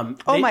don't.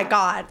 Oh my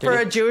God! For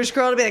a Jewish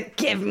girl to be like,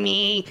 "Give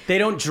me." They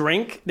don't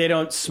drink. They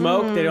don't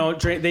smoke. They don't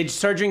drink. They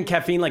started drinking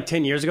caffeine like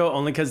 10 years ago,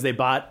 only because they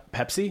bought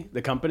Pepsi,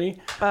 the company,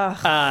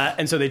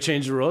 and so they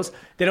changed the rules.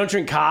 They don't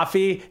drink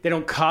coffee. They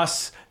don't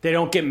cuss. They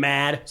don't get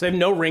mad. So they have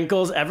no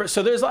wrinkles ever.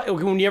 So there's like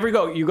when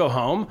you go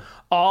home.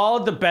 All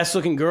the best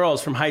looking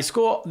girls from high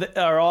school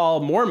are all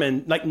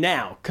Mormon, like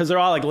now, because they're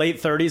all like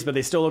late 30s, but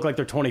they still look like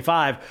they're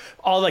 25.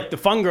 All like the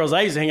fun girls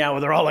I used to hang out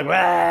with are all like, wah.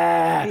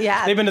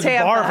 Yeah, they've been to the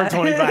bar for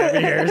 25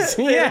 years.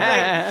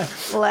 Yeah.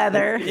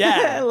 Leather.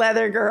 Yeah.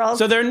 Leather girls.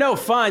 So they're no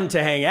fun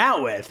to hang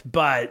out with,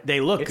 but they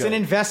look It's good. an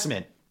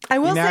investment. I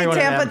will say one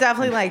of Tampa them.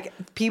 definitely like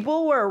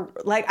people were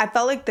like I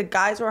felt like the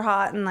guys were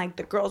hot and like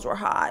the girls were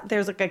hot.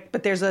 There's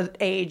but there's an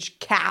age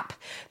cap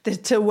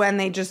to when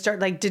they just start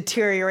like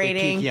deteriorating,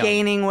 They peak young.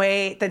 gaining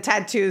weight. The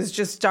tattoos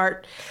just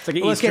start like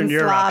an Eastern looking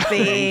Europe.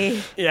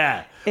 sloppy.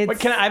 Yeah.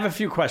 It's- I have a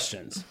few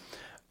questions.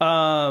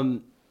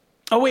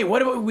 Oh wait,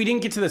 we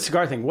didn't get to the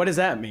cigar thing. What does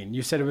that mean?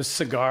 You said it was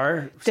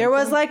cigar. There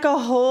was like a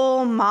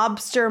whole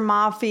mobster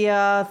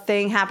mafia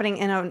thing happening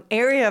in an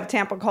area of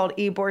Tampa called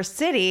Ybor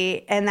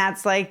City. And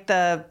that's like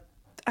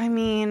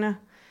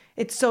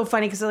it's so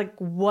funny because like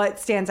what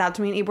stands out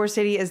to me in Ybor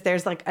City is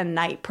there's like a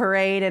night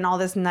parade and all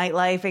this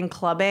nightlife and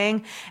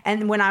clubbing.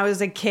 And when I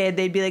was a kid,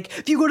 they'd be like,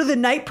 if you go to the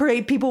night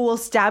parade, people will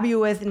stab you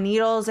with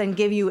needles and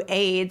give you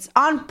AIDS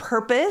on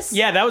purpose.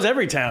 Yeah, that was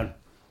every town.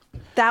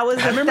 That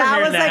was hearing like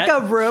that.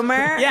 a rumor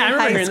Yeah, I in remember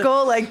high hearing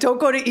school. Like, don't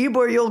go to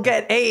Ybor, you'll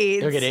get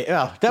AIDS.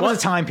 That was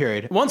a time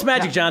period. Once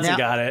Magic Johnson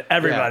got it,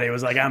 everybody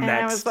was like, "I'm And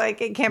next." I was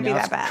like, it can't be Now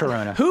that it's bad.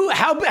 Corona.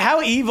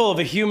 How evil of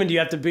a human do you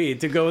have to be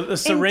to go with a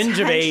syringe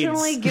of AIDS?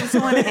 Intentionally give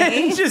someone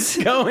AIDS.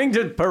 Just going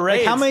to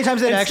parades. Like, how many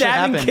times did it and actually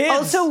stabbing happen? Kids.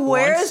 Also,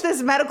 where Once. is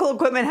this medical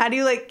equipment? How do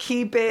you like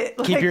keep it?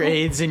 Keep like, your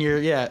AIDS in your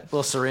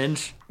little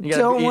syringe. You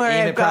gotta Don't worry,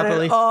 aim I've it got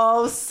properly. it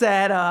all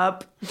set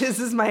up. This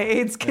is my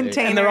AIDS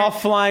container. And they're all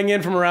flying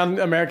in from around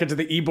America to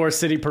the Ybor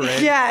City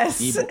parade. Yes.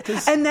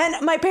 And then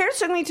my parents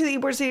took me to the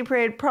Ybor City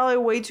parade, probably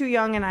way too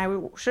young, and I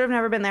should have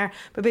never been there.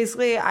 But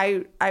basically,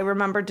 I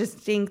remember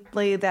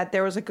distinctly that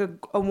there was like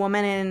a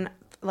woman in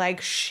like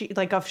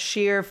a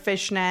sheer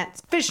fishnet.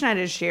 Fishnet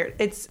is sheer.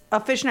 It's a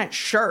fishnet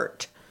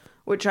shirt,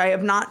 which I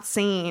have not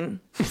seen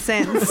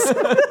since.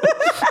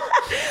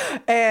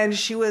 And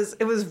it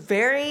was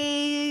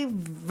very,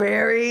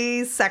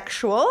 very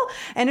sexual.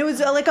 And it was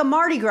like a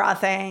Mardi Gras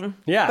thing.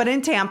 Yeah. But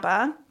in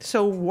Tampa,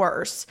 so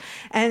worse.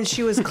 And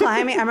she was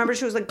climbing, I remember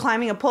she was like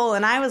climbing a pole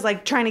and I was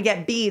like trying to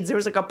get beads. There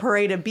was like a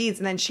parade of beads.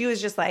 And then she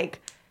was just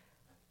like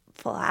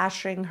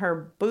flashing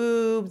her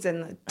boobs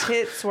and the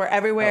tits were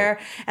everywhere.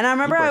 And I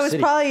remember Ybor I was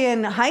City. probably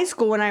in high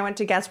school when I went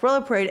to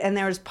Gasparilla Parade and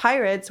there was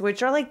pirates,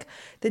 which are like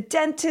the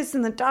dentists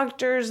and the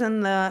doctors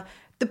and the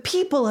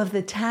people of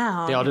the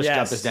town. They all just Yes.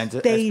 jump as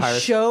dentists. They as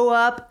pirates. show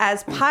up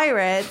as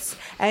pirates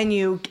and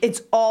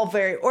it's all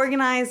very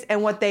organized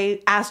and what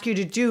they ask you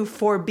to do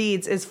for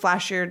beads is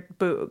flash your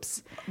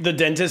boobs. The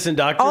dentists and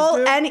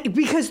doctors do?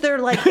 Because they're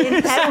like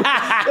in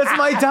That's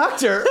my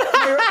doctor.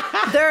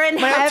 they're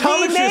in My heavy optometrist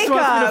wants me to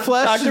makeup.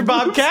 flash Dr.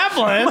 Bob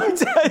Kaplan.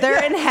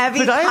 They're in heavy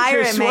The dietitian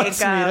pirate wants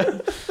me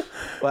makeup.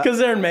 Because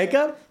they're in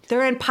makeup?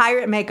 They're in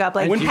pirate makeup,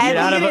 like When heavy,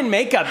 people get in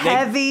makeup,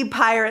 heavy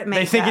pirate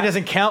makeup. They think it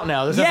doesn't count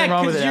now. There's Yeah, nothing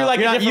wrong with 'cause it. you're now. like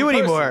a You're not you different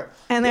anymore.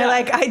 And they're Yeah.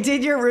 like, I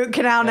did your root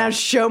canal, now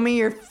show me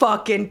your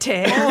fucking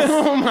tits.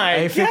 Oh my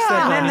Hey, fix that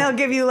God. And then now. they'll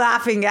give you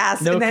laughing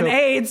gas No and then coke.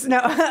 AIDS. No,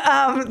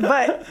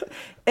 but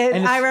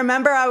I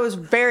remember I was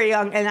very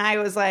young and I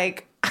was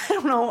like, I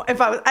don't know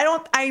if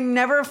I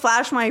never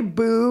flashed my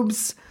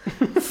boobs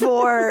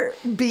for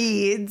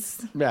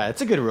beads. Yeah,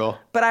 it's a good rule.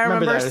 But I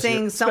remember that as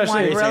seeing your- someone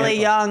especially really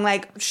Tampa. young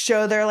like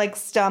show their like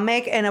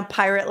stomach and a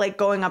pirate like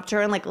going up to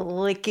her and like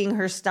licking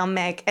her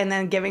stomach and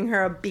then giving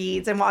her a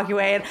beads and walking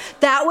away. And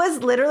that was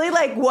literally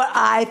like what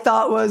I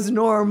thought was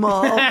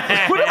normal.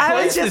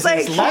 I was just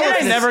like, Why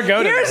did I never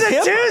go to here's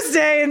this? a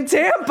Tuesday in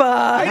Tampa.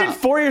 I did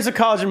 4 years of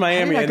college in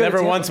Miami not and go to never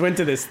Tampa. once went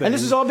to this thing. And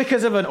this is all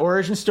because of an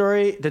origin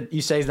story that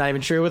you say is not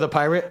even true with a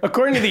pirate.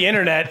 According to the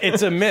internet,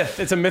 it's a myth.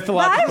 It's a I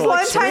mythological. one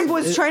like, time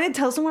was trying to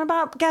tell someone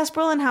about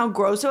Gasparilla and how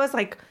gross it was.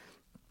 Like,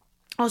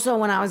 also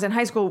when I was in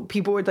high school,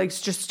 people would like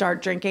just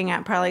start drinking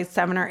at probably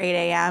 7 or 8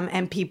 a.m.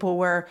 and people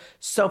were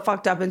so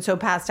fucked up and so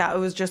passed out. It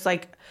was just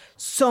like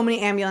so many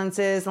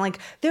ambulances and like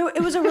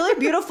it was a really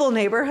beautiful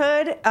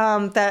neighborhood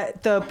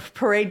that the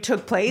parade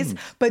took place.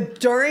 But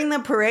during the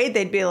parade,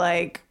 they'd be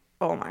like,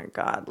 "Oh my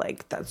god,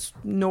 like that's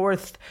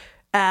North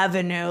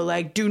Avenue,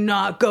 like, do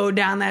not go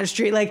down that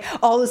street. Like,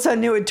 all of a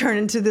sudden it would turn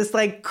into this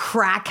like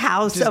crack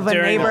house Just of a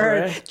during the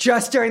neighborhood parade?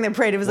 just during the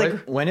parade. It was like,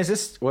 When is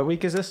this? What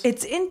week is this?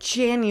 it's in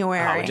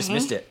January. Oh, we just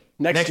missed it.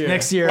 Next year.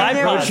 Next year. Live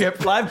road pod.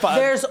 trip. Live pod.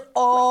 There's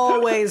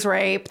always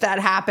rape that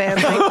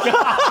happens.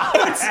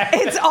 Like,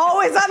 it's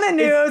always on the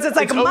news. It's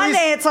like it's always-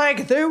 Monday. It's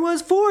like there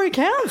was 4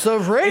 accounts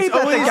of rape It's at the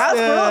always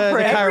Gasparilla the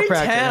parade. Every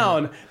chiropractor.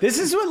 town. This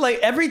is what like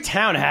every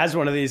town has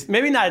one of these.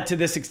 Maybe not to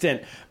this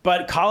extent,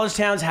 but college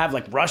towns have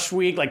like rush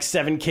week, like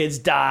 7 kids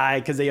die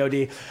because they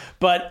OD.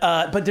 But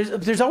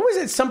there's always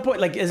at some point,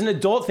 like as an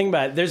adult, think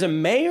about it. There's a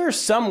mayor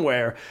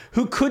somewhere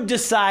who could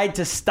decide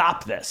to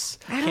stop this.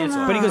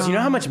 Cancel. But he goes, you know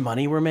how much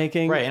money we're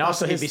making? Right, and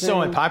also he'd be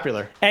so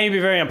unpopular. And he'd be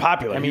very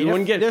unpopular. I mean, you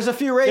wouldn't get. there's a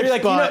few they'd be rapes,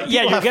 like, but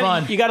yeah, people have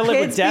fun. you got to live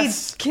with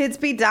deaths. Kids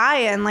be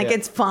dying. Like,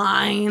 it's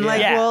fine.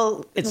 Like, Yeah.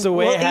 we'll, It's the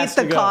way we'll it has eat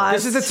the to go. cost.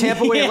 This is the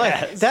Tampa way of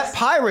life. Yes. That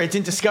pirate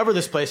didn't discover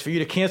this place for you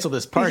to cancel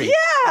this party.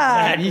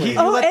 Yeah. Exactly.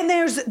 And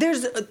there's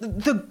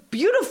the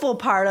beautiful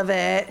part of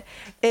it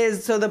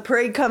is, so the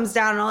parade comes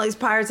down and all these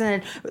pirates,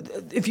 and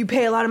if you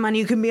pay a lot of money,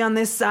 you can be on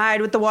this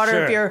side with the water.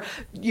 Sure.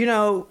 If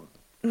you're,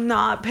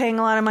 not paying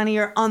a lot of money,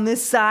 you're on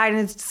this side,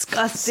 and it's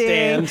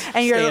disgusting.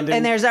 Standing.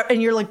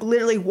 And you're like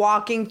literally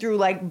walking through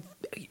like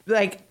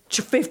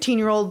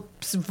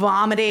 15-year-olds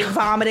vomiting.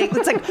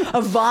 It's like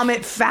a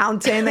vomit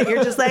fountain that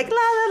you're just like la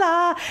la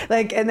la,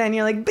 like, and then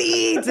you're like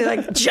beads and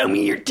like show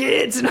me your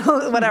tits and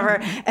whatever.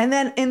 And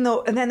then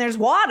there's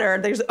water,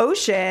 there's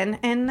ocean,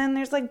 and then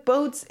there's like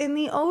boats in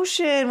the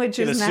ocean, which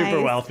The is nice.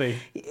 super wealthy.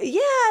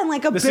 Yeah, and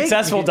like a big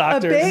successful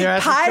doctors. a big Show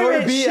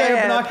pirate your air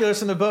ship, binoculars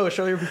from the boat.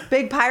 Show your.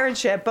 big pirate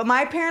ship. But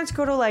my parents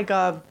go to like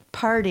a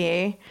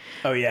party.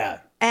 Oh yeah.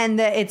 And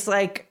it's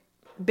like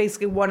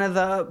basically one of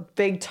the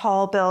big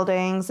tall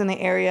buildings in the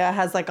area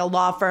has like a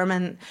law firm,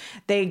 and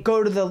they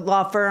go to the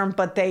law firm,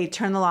 but they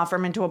turn the law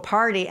firm into a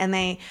party,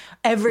 and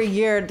every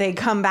year they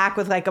come back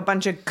with like a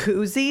bunch of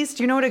koozies.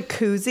 Do you know what a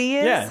koozie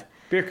is? Yeah.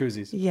 Beer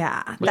koozies.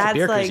 Yeah. What's a That's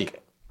beer like koozie?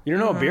 You don't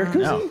know a beer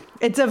koozie? No.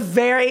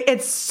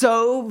 it's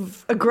so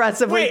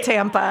aggressively Wait,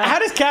 Tampa. How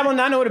does Kaplan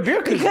not know what a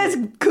beer koozie because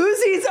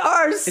koozies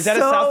are is that a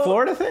South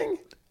Florida thing?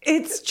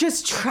 It's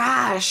just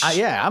trash.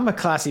 Yeah, I'm a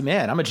classy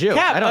man. I'm a Jew.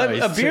 Cap, I don't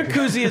know. a beer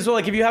koozie is well,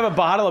 like if you have a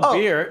bottle of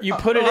beer, you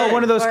put it in.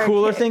 One of those Or-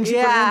 cooler things. You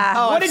yeah. Put in?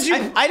 Oh, What did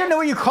you- I don't know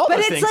what you call But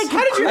those it's things. like-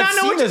 How did you I've not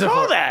know seen what to those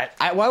call before.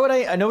 that? Why would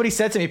I? Nobody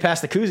said to me,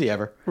 "Pass the koozie"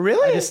 ever.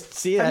 Really? I just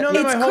see I've that. known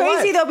that It's my whole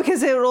crazy life. though,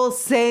 because it'll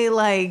say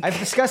like I've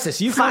discussed this.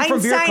 You come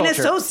from beer Feinstein culture.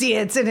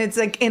 Associates, and it's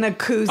like in a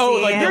koozie.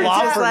 Oh, like the and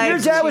law it's firm. Your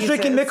dad was Jesus.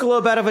 drinking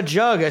Michelob out of a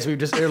jug, as we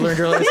just learned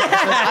earlier.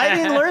 I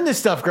didn't learn this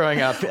stuff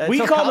growing up. We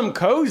Until called college. them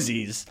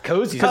cozies.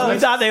 Cozies. Because we Oh,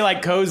 thought they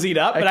like cozied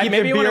up. But keep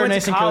maybe the when I beer went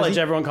nice to and college,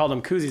 cozy. everyone called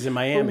them koozies in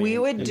Miami. We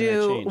would and then that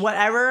do changed.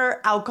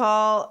 whatever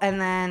alcohol and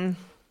then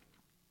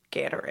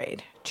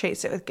Gatorade.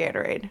 Chase it with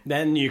Gatorade.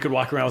 Then you could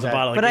walk around with a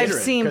bottle But of I've Gatorade.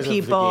 seen 'cause of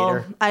the people.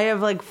 Gator. I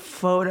have like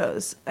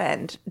photos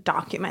and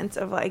documents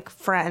of like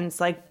friends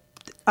like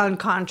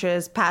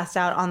unconscious, passed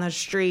out on the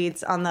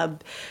streets, on the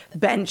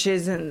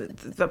benches and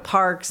the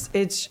parks.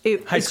 High it's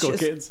school just-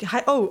 kids.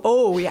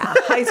 Oh yeah,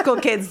 high school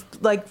kids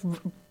like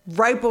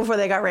right before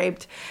they got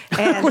raped.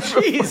 And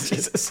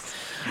Jesus.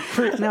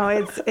 no,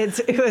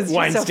 it was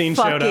Weinstein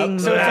just a showed fucking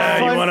up. So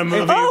you want a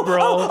movie, bro?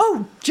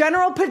 Oh,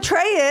 General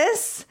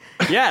Petraeus.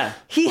 Yeah.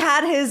 He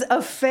had his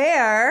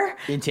affair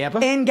In Tampa?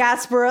 in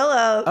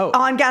Gasparilla, Oh.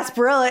 on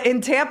Gasparilla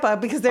in Tampa,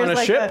 because there's On a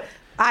like ship?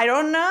 I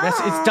don't know.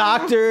 It's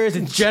doctors,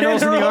 it's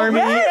generals in the General, army.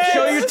 yes.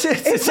 Show your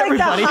tits. It's like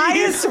everybody. the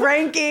highest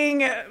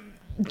ranking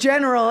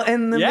general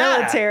in the Yeah,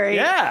 military.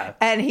 yeah.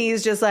 And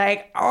he's just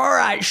like, all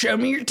right, show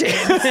me your tits.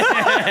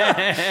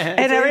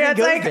 And everyone's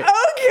goes like, with it.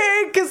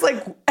 okay. Because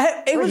like,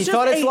 it was He just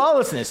thought it's a-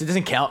 lawlessness. It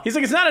doesn't count. He's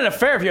like, it's not an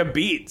affair if you have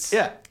beats.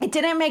 Yeah. It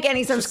didn't make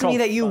any sense to me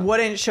called that you fun.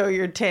 wouldn't show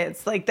your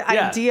tits. Like the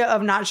Yeah. idea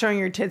of not showing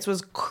your tits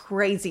was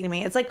crazy to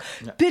me. It's like,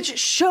 bitch,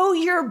 show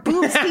your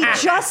boobs. He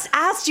just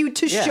asked you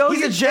to show He's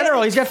your a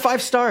general. tits. He's got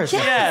 5 stars.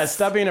 Yeah,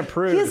 stop being a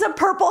prude. He has a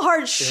Purple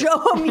Heart.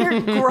 Show him your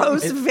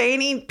gross,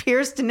 veiny,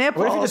 pierced nipples.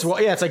 What if you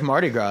just yeah, it's like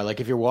Mardi Gras. Like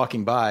if you're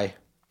walking by,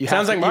 you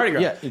Sounds have like to- Mardi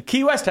Gras. Yeah.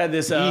 Key West had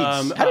this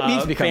How did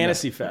beads become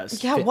fantasy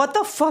fest. Yeah, what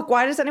the fuck?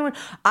 Why does anyone?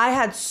 I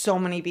had so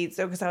many beats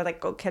though, because I would like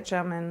go catch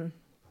them and,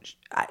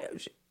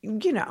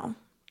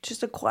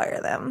 just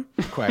acquire them.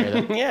 Acquire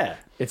them. Yeah.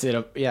 It's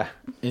in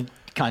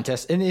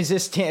contest. And is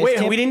this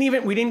Wait, we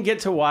didn't get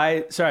to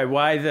why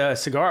the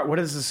cigar, what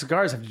does the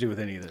cigars have to do with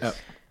any of this?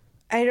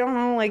 I don't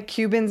know, like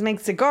Cubans make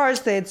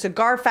cigars. They had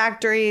cigar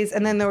factories,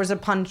 and then there was a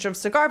bunch of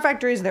cigar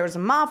factories. There was a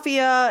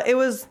mafia. It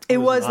was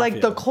like mafia?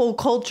 the whole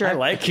culture. I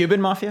like Cuban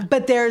mafia?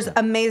 But there's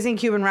amazing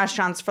Cuban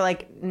restaurants for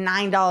like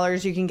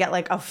 $9. You can get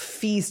like a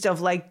feast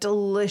of like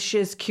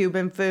delicious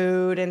Cuban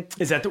food, and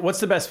Is that what's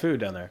the best food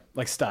down there?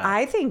 Like style?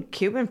 I think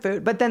Cuban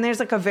food. But then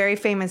there's like a very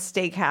famous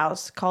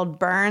steakhouse called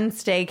Burn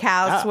Steakhouse,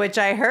 Ah. which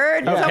I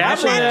heard Oh, someone cash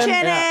in. mention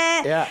Yeah,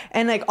 it. yeah.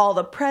 And like all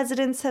the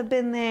presidents have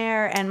been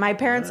there, and my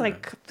parents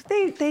like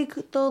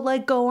they'll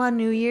like go on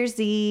New Year's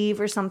Eve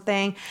or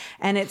something,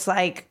 and it's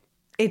like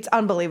It's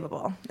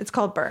unbelievable. It's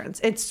called Burns.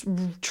 It's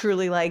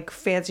truly like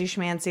fancy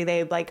schmancy.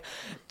 They like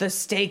the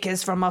steak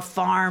is from a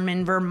farm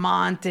in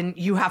Vermont, and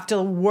you have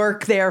to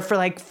work there for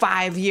like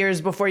 5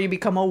 years before you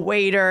become a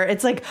waiter.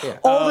 It's like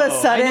all of a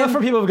sudden. I know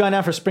from people who've gone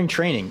out for spring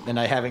training, and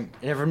I haven't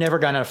never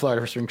gone out of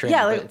Florida for spring training.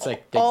 Yeah, like, but it's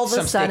like all of a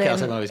some sudden,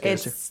 steakhouse I've always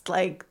goes to. it's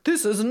like,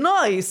 this is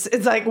nice.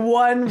 It's like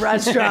one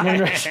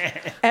restaurant.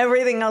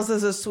 Everything else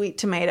is a Sweet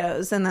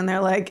Tomatoes, and then they're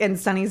like, and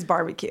Sonny's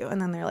Barbecue,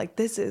 and then they're like,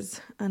 this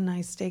is a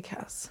nice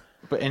steakhouse.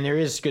 And there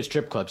is good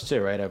strip clubs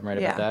too, right? I'm right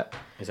about that.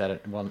 Is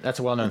that that's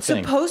a well-known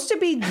thing? Supposed to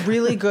be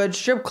really good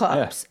strip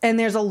clubs, and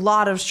there's a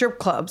lot of strip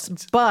clubs,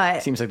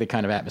 but seems like the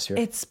kind of atmosphere.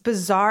 It's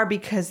bizarre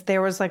because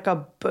there was like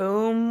a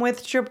boom with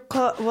strip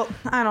club. Well,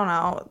 I don't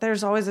know.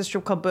 There's always a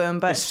strip club boom,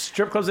 but Is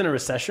strip clubs in a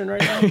recession right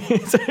now?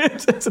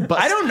 it's a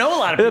bust. I don't know a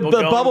lot of people.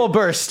 The bubble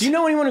burst. Do you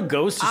know anyone who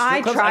goes to strip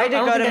I clubs? tried to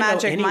don't go think to I know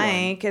Magic anyone.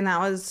 Mike, and that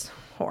was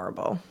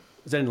horrible.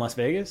 Was that in Las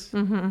Vegas?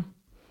 Mm-hmm.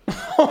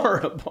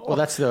 Horrible. Well,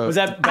 that's the. Was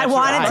that? I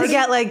wanted to Bachelor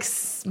get like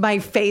my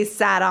face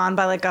sat on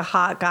by like a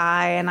hot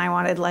guy, and I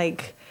wanted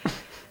like,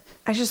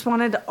 I just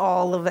wanted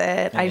all of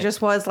it. I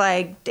just was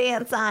like,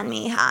 dance on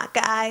me, hot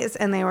guys,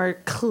 and they were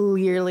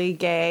clearly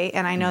gay,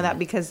 and I know that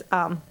because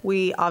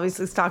we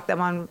obviously stalked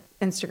them on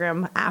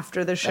Instagram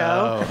after the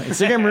show. Oh,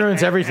 Instagram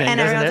ruins everything, And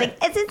doesn't everyone's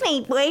it? like, this is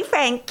my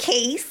boyfriend,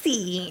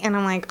 Casey. And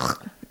I'm like,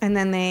 ugh. And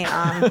then they,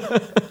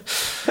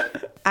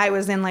 I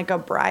was in like a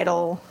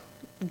bridal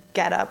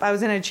getup. I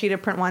was in a cheetah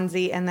print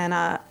onesie and then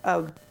a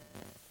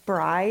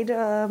bride This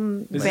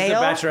is a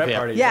veil. bachelorette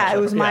party. Yeah, it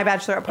was my Yeah.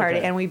 bachelorette party.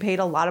 Okay. And we paid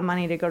a lot of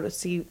money to go to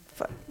see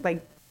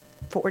like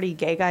 40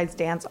 gay guys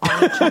dance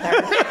on each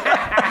other.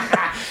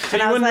 So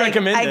you wouldn't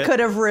recommend I it. could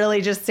have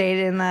really just stayed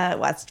in the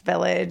West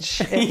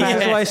Village. If I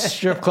That's was- why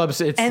strip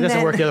clubs it And doesn't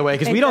then- work the other way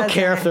because it we don't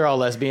care if doesn't. they're all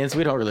lesbians.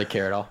 We don't really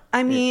care at all.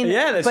 I mean,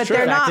 Yeah, that's but true.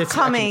 they're In fact, not it's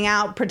coming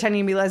out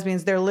pretending to be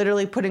lesbians. They're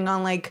literally putting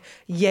on like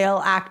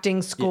Yale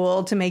acting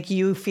school to make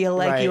you feel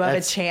like Right, you have a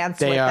that's- chance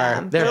they with are.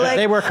 them. They're- like,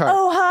 they work hard.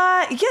 Oh,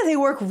 hi. Yeah, they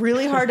work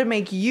really hard to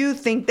make you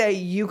think that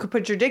you could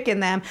put your dick in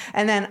them.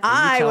 And then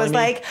I telling was me?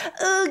 like,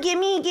 oh,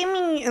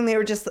 gimme. And they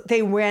were just,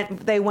 they went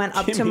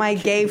up to my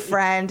gay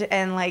friend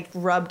and like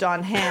rubbed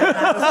on him. And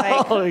I was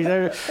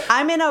like,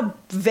 I'm in a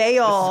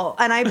veil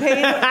and I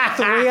paid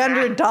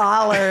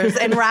 $300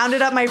 and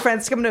rounded up my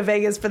friends to come to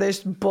Vegas for this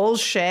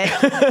bullshit.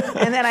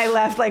 And then I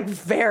left like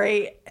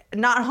very,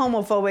 not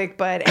homophobic,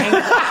 but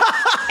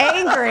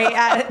angry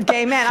at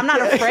gay men. I'm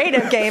not afraid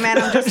of gay men.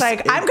 I'm just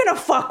like, I'm going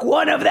to fuck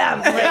one of them.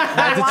 Like,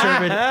 I want-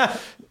 Determined.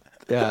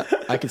 Yeah,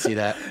 I can see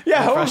that.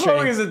 Yeah, How homophobic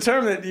frustrating. is a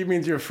term that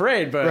means you're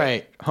afraid, but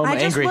Right. Homo I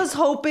just angry. was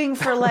hoping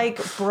for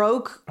like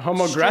broke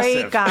Homo-aggressive.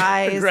 straight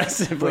guys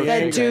Aggressively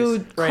that angry do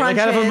guys. Right, like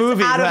out of a crunches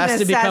movie out who of has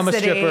to become a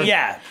necessity. stripper.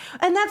 Yeah.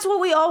 And that's what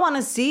we all want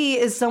to see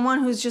is someone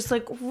who's just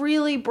like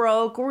really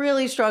broke,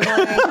 really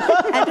struggling,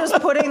 and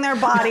just putting their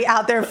body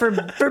out there for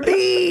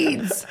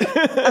beads.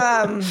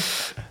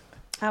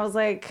 I was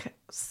like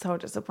so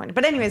disappointed.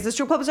 But anyways, the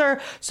strip clubs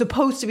are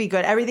supposed to be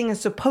good. Everything is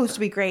supposed to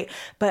be great.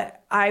 But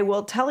I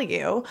will tell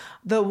you,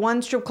 the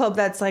one strip club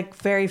that's like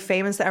very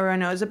famous that everyone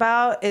knows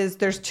about is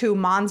there's two,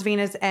 Mons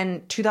Venus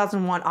and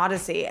 2001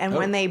 Odyssey. And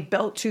when they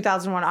built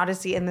 2001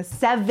 Odyssey in the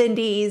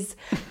 70s,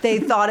 they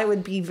thought it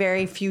would be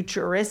very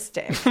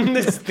futuristic.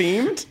 This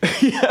themed?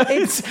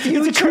 It's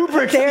future.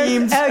 Kubrick There's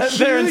themed. a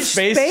They're in huge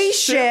spaceship?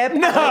 spaceship at the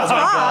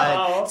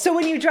top. So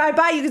when you drive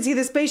by, you can see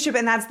the spaceship,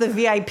 and that's the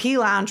VIP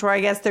lounge where I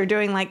guess they're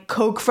doing like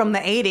Coke from the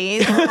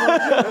 80s.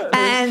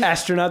 And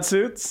Astronaut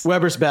suits?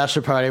 Weber's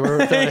bachelor party.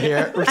 We're throwing it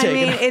here. We're I taking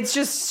mean, it. it's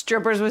just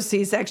strippers with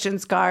C-section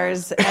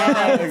scars.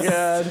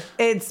 And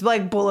it's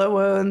like bullet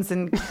wounds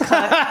and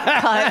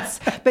cuts.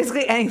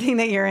 Basically anything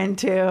that you're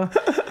into.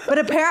 But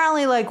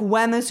apparently, like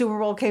when the Super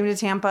Bowl came to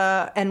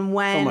Tampa and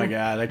when Oh my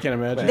God, I can't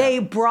imagine. they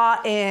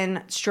brought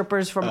in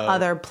strippers from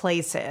other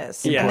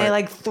places. Yeah. And they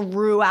like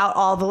threw out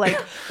all the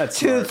like That's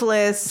smart.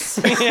 toothless,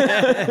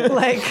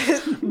 like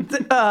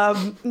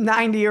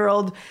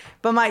 90-year-old.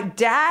 But my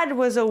dad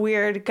was a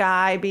weird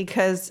guy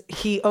because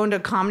he owned a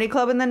comedy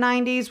club in the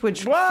 90s,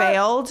 which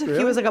failed.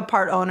 He was like a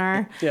part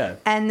owner. Yeah.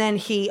 And then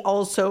he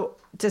also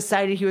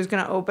decided he was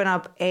going to open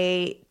up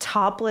a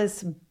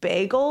topless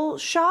bagel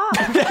shop.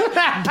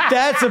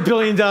 That's $1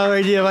 billion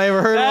idea if I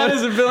ever heard That one.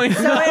 is $1 billion.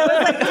 So it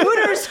was like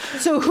Hooters.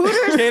 So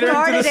Hooters Catering to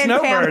started the in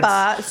snowbirds.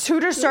 Tampa.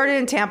 Hooters started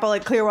in Tampa,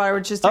 like Clearwater,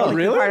 which is technically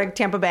really? part of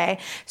Tampa Bay.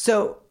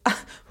 So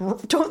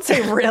don't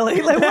say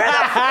really. Like where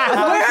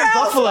else?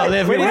 Buffalo. They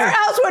have Where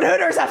else would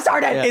Hooters have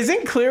started?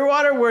 Isn't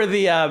Clearwater where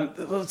the,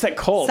 what's that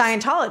called?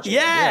 Scientology.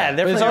 Yeah,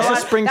 they're But it's from, also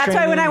spring That's why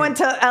training. when I went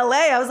to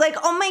LA, I was like,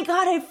 oh my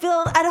God, I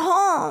feel at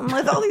home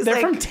with all these they're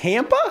like from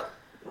Tampa?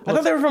 I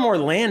thought they were from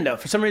Orlando.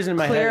 For some reason in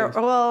my clear. head.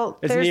 Well,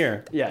 It's there's-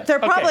 near. Yeah. They're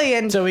Okay. probably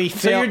in. So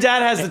So your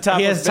dad has the topless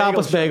He has a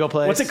topless bagel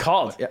place. What's it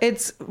called?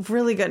 It's a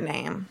really good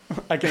name.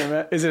 I can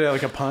imagine. Is it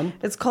like a pun?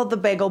 It's called the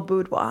Bagel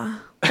Boudoir.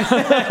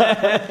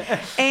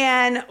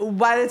 And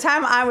by the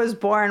time I was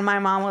born, my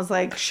mom was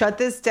like, shut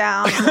this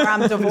down or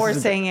I'm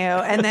divorcing you.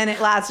 And then it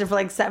lasted for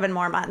like 7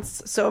 more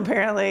months. So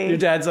apparently... Your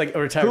dad's like a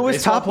retired Who was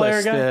baseball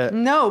player Topless? guy?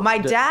 No, my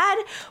dad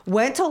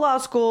went to law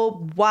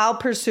school while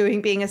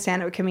pursuing being a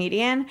stand-up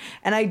comedian,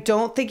 and I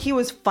don't think he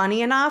was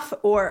funny enough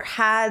or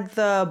had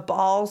the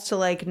balls to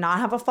like not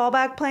have a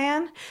fallback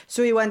plan.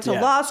 So he went to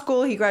law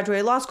school, he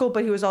graduated law school,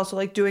 but he was also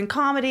like doing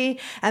comedy,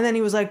 and then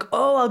he was like,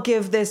 oh, I'll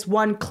give this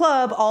one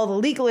club all the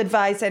legal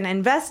advice and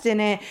invest in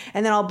it,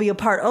 and then I'll be a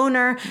part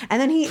owner.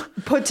 And then he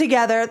put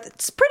together,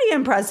 it's pretty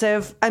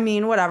impressive. I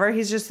mean, whatever,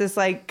 he's just this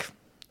like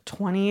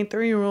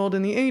 23-year-old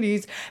in the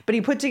 80s, but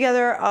he put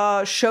together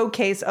a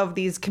showcase of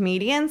these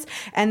comedians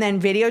and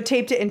then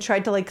videotaped it and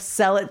tried to like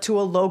sell it to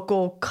a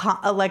local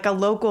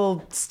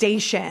local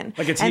station,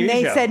 like a TV and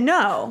they show. said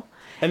no.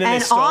 And then they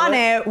stole on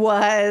it? it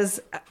was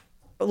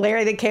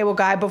Larry the Cable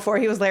Guy before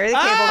he was Larry the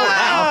Cable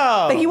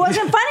Guy. But he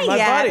wasn't funny My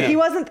yet. buddy. He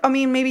wasn't, I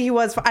mean, maybe he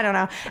was, I don't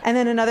know. And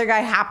then another guy,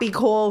 Happy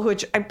Cole,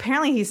 which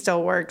apparently he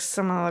still works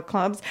some of the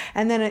clubs.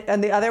 And then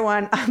and the other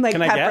one, I'm like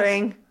Can I guess?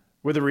 peppering.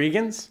 Were the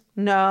Regans?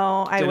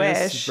 No, I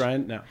Dennis, wish.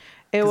 Brian? No.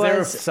 It 'Cause they were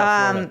was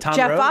South Florida. Tom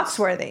Jeff Rhodes?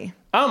 Foxworthy.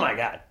 Oh my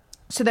God.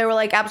 So they were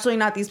like, absolutely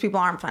not. These people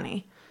aren't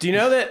funny. Do you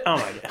know that? Oh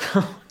my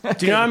God.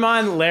 Do you know I'm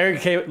on Larry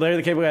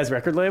the Cable Guy's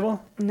record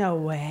label? No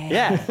way.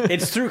 Yeah.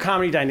 It's through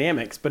Comedy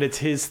Dynamics, but it's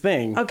his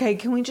thing. Okay,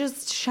 can we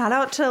just shout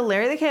out to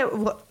Larry the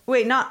Cable?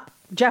 Wait, not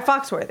Jeff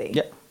Foxworthy.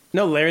 Yeah.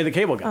 No, Larry the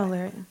Cable Guy. Oh,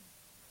 Larry.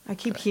 I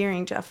keep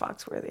hearing Jeff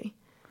Foxworthy.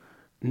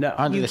 No.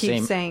 Under You the keep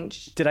same. saying.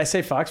 Did I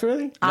say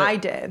Foxworthy? I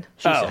did.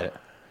 She said it.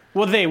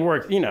 Well, they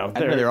work, I know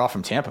they're all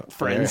from Tampa.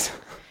 friends.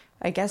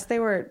 I guess they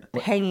were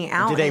hanging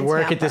out. Did they in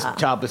work at this Tampa.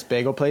 topless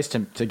bagel place to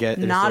get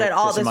Not at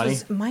all. some This money?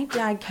 was my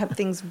dad kept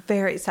things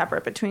very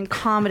separate between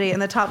comedy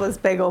and the topless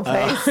bagel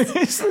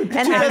place, and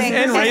having, and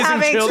and raising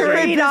having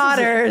children. 3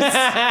 daughters.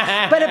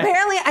 But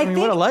apparently, I think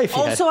what a life he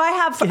had. also I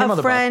have Get him on a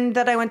the friend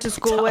that I went to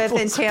school with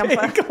in Tampa.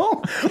 How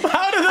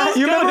did those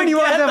You go remember when you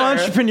wanted to have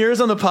together? entrepreneurs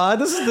on the pod?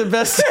 This is the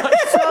best.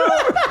 So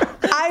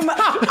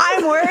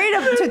I'm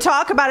worried to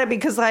talk about it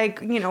because,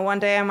 like, you know, one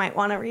day I might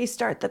want to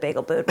restart the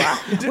Bagel Boudoir,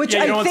 which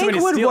Yeah, you don't I want think somebody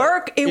to would steal it.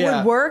 work. It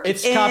would work.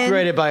 It's in-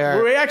 copyrighted by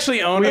our. We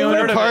actually own We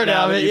own a part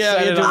now of that it. you Yeah,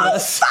 said we it do on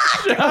this.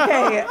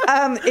 Okay,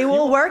 it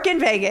will work in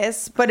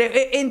Vegas, but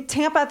in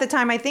Tampa at the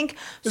time, I think.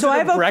 Is So it I a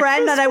have a friend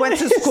breakfast that I went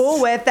to place?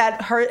 school with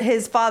that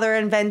his father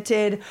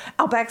invented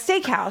Outback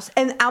Steakhouse,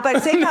 and Outback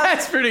Steakhouse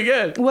That's pretty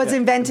good. was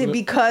invented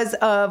because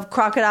of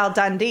Crocodile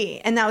Dundee,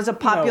 and that was a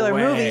popular No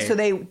way. movie. So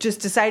they just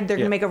decided they're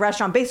going to make a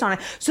restaurant based on it.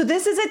 So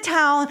this is a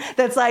town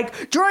that's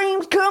like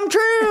dreams come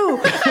true,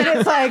 and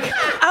it's like,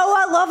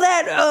 oh, I love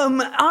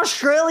that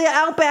Australia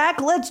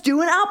Outback. Let's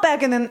do an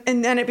Outback, and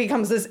then it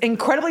becomes this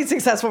incredibly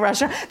successful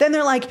restaurant. Then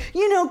they're like,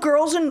 you know,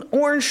 girls in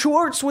orange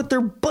shorts with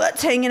their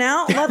butts hanging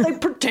out, let they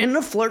pretend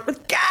to flirt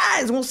with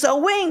guys. We'll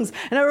sell wings,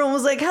 and everyone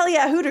was like, hell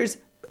yeah, Hooters.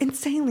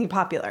 Insanely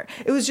popular.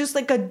 It was just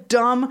like a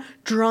dumb,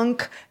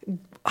 drunk,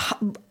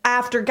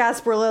 after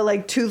Gasparilla,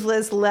 like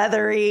toothless,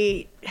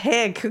 leathery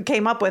hick who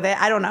came up with it.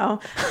 I don't know.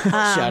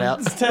 Shout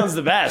out. Sounds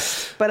the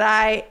best. But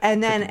my your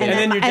dad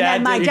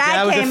dad did-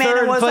 dad was came the in third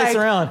and was place like,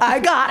 around. I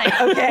got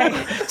it.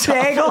 Okay.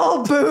 Big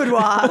old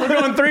boudoir. We're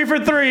going 3 for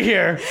 3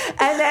 here.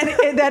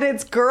 And then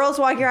it's girls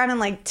walking around in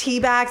like tea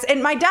bags.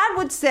 And my dad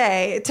would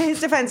say, to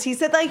his defense, he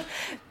said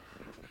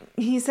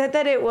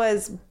that it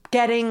was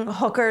getting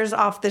hookers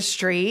off the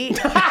street.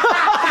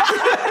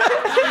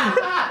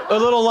 A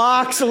little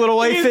locks, a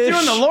little He's whitefish.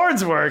 doing the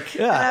Lord's work.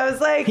 And I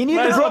was like, He Might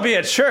needed as the well be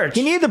at church.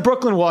 He needed the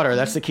Brooklyn water.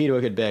 That's the key to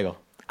a good bagel.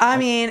 I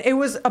mean, it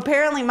was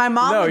apparently my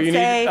mom No, would you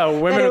say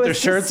need, women that it with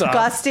was their shirts off.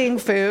 disgusting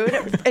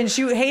food, and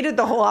she hated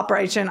the whole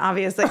operation.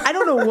 Obviously, I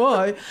don't know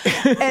why.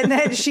 And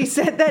then she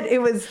said that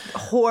it was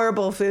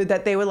horrible food,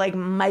 that they would like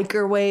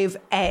microwave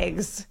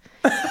eggs.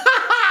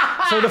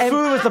 So the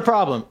food was the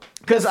problem.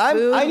 Because I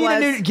food need a was-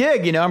 new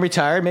gig. You know, I'm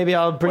retired. Maybe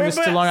I'll bring Wait, this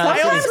to but Long Island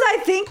Sometimes City. I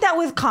think that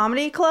with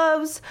comedy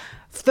clubs,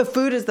 the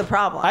food is the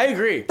problem. I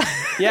agree.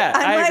 Yeah,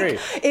 I'm I like, agree.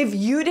 if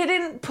you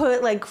didn't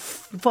put like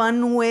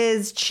Fun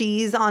Whiz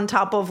cheese on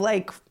top of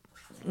like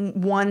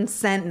 1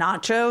 cent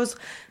nachos,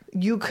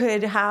 you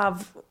could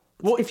have.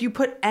 Well, if you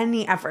put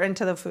any effort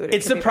into the food,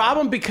 It's the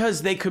problem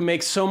because they could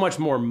make so much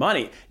more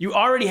money. You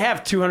already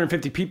have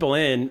 250 people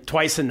in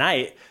twice a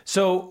night.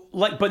 So,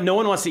 but no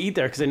one wants to eat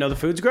there because they know the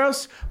food's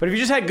gross. But if you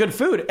just had good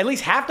food, at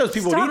least half those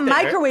people Stop would eat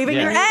there. microwaving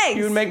your eggs.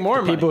 You would make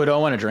more money. People who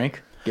don't want to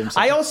drink. Give them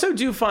I something. also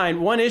do find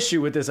one issue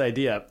with this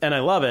idea, and I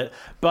love it,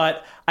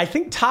 but I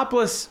think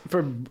topless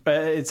for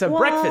it's a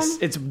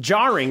breakfast. It's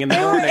jarring in the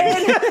morning.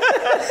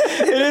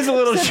 It is a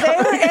little So they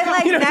were in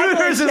like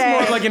Hooters is more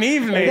negligee. like an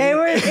evening. They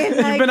were in like,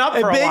 You've been up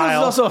for a Bagels is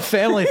while. also a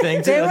family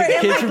thing, too. They were The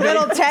in kids like were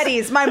little big.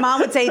 teddies. My mom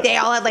would say they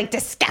all had like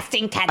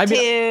disgusting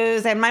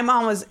tattoos, and my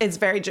mom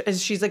she's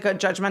like a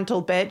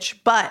judgmental bitch.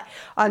 But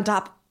on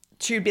top,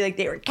 she would be like,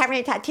 they were covered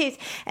in tattoos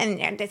and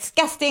they're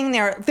disgusting.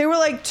 They were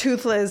like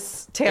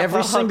toothless Tampa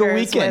Every single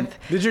hookers weekend. with-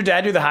 Did your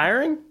dad do the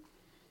hiring?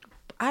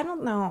 I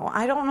don't know.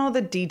 I don't know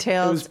the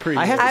details. It was pretty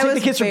I have to I take the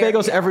was kids for very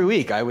bagels young. every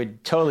week. I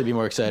would totally be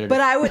more excited. But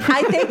I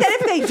think that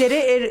if they did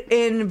it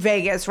in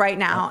Vegas right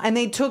now, and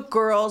they took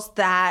girls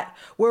that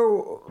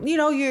were,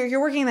 you're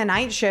working the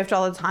night shift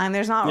all the time.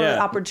 There's not really Yeah.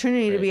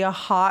 opportunity to be a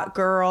hot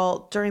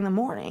girl during the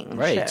morning.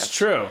 Right. shift. It's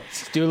true.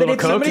 do a But little if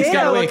coke. you Somebody's did,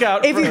 gotta look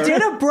out if for you her.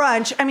 did a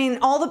brunch, I mean,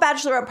 all the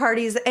bachelorette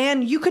parties,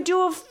 and you could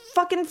do a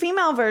fucking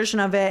female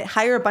version of it.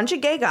 Hire a bunch of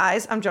gay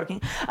guys. I'm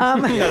joking. Yeah,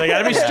 they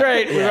gotta be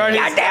straight. We've already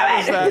God damn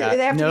it!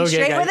 They have to No be gay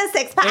straight guy. with a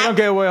six They don't pack.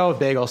 get well with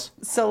bagels.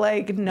 So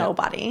like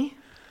nobody.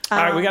 All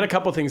right, we got a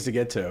couple things to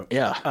get to.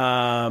 Yeah.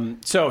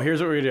 So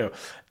here's what we're gonna do: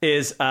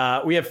 is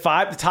we have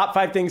the top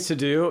 5 things to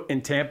do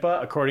in Tampa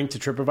according to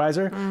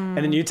TripAdvisor, and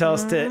then you tell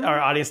us to our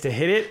audience to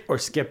hit it or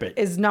skip it.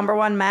 Is number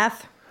one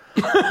meth?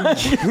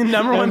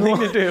 Number one thing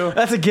to do.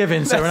 That's a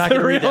given, so we're not the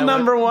going to read real that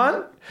number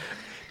one.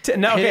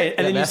 No, okay, it.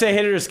 and then Yeah, you say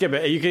hit it or skip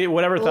it. You can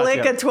whatever thoughts Lick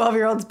you a have.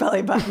 12-year-old's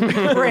belly button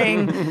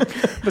ring.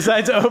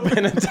 Besides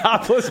open a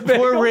topless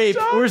bagel Or rape.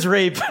 shop. Where's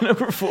rape?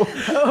 Number 4. Open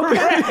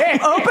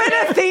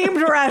a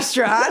themed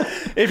restaurant.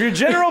 If you're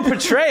General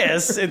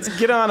Petraeus, it's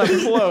get on a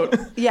float.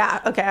 Yeah,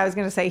 okay, I was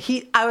gonna say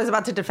I was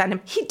about to defend him.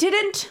 He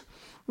didn't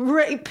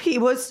rape.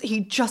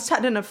 He just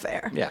had an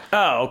affair. Yeah.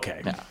 Oh,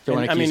 okay. Yeah, don't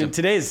wanna I accuse mean, him.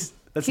 today's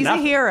that's He's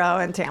nothing. a hero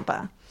in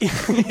Tampa.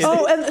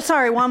 Oh, and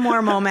sorry, one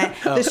more moment.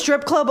 The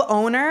strip club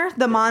owner,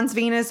 the Mons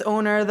Venus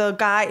owner, the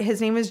guy, his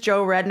name is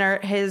Joe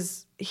Redner.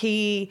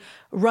 He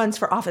runs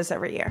for office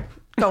every year.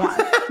 Go on.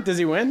 Does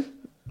he win?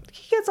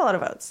 He gets a lot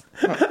of votes.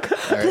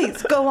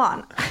 Please, go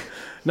on.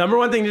 Number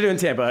one thing to do in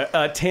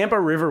Tampa, Tampa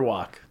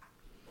Riverwalk.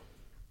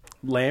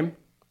 Lame.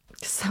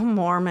 Some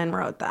Mormon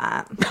wrote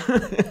that.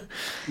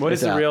 What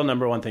is the that? real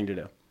number one thing to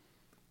do?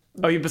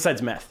 Oh,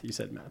 besides meth. You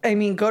said meth. I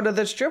mean, go to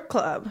the strip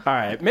club. All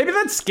right. Maybe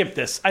let's skip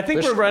this. I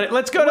think we're running.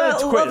 Let's go to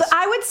the quiz. Well,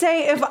 I would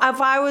say if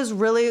I was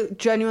really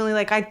genuinely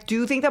like, I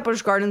do think that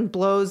Busch Gardens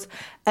blows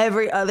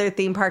every other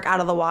theme park out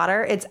of the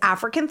water. It's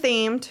African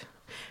themed.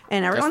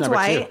 And everyone's number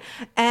white,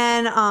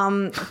 and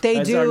they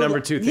That's do. our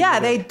number 2 thing Yeah,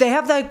 to do. they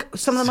have like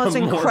some of the most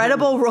Some more.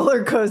 incredible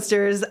roller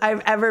coasters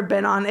I've ever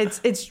been on.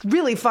 It's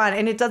really fun,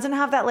 and it doesn't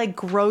have that like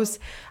gross,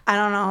 I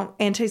don't know,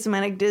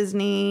 anti-Semitic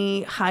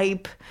Disney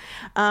hype.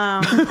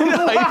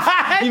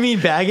 You mean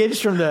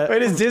baggage from the...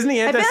 Wait, is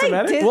Disney I feel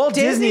anti-Semitic? like Walt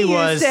Disney Disney used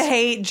was- to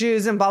hate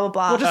Jews and blah blah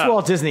blah. Well, just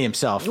Walt Disney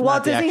himself. Walt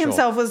not the Disney actual-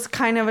 himself was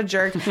kind of a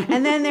jerk.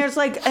 And then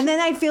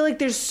I feel like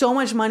there's so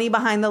much money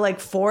behind the like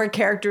 4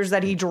 characters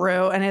that he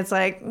drew, and it's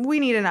like we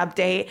need an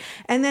update.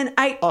 And then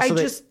I they I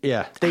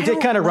did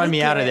don't kind of run like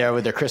me out of it. there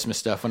with their Christmas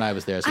stuff when I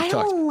was there. So we I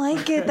talked. don't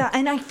like it that,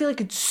 and I feel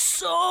like it's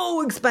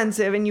so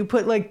expensive. And you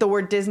put like the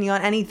word Disney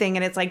on anything,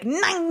 and it's like So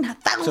I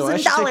 $9,000.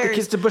 should take the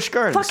kids to Busch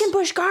Gardens. Fucking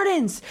Busch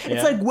Gardens. Yeah.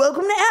 It's like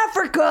welcome to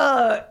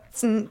Africa.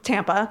 It's in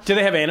Tampa. Do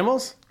they have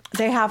animals?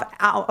 They have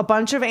a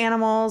bunch of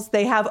animals.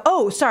 They have,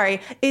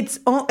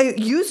 it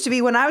used to be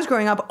when I was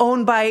growing up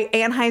owned by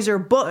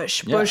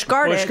Anheuser-Busch, Busch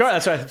Gardens. Busch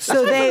Gardens, that's right.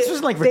 So This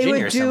was like they Virginia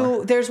would or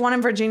somewhere. there's one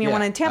in Virginia, Yeah.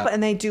 one in Tampa,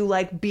 and they do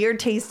like beer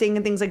tasting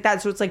and things like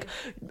that. So it's like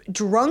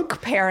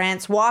drunk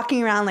parents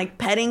walking around like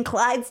petting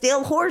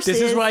Clydesdale horses.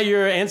 This is why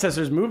your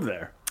ancestors moved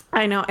there.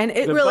 I know, and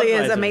it The really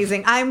is Budweiser.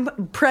 amazing.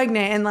 I'm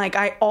pregnant, and like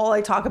all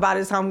I talk about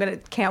is how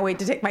can't wait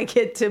to take my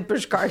kid to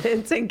Busch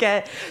Gardens and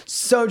get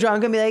so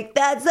drunk and be like,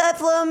 "That's that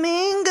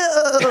flamingo."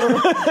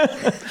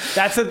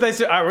 That's the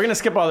thing. All right, we're gonna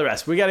skip all the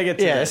rest. We got to get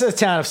to Yeah, this. this is a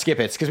town of skip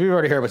its because we've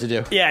already heard what to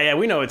do. Yeah,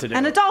 we know what to do.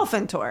 And a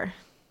dolphin tour.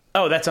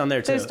 Oh, that's on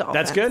there too. There's dolphins.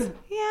 That's good.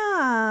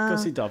 Yeah. Go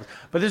see dolphins.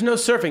 But there's no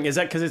surfing. Is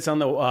that because it's on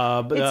the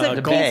It's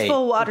like Gulf?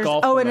 peaceful waters.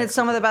 Gulf Oh, of and it's Mexico.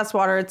 some of the best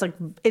water.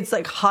 It's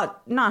like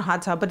hot, not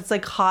hot tub, but it's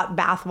like hot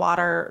bath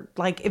water.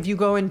 Like if you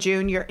go in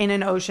June, you're in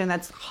an ocean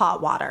that's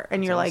hot water,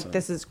 and you're like,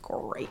 this is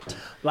great.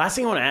 Last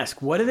thing I want to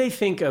ask: what do they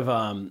think of?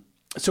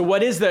 So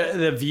what is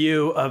the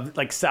view of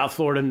like South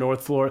Florida,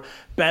 North Florida?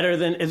 Better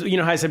than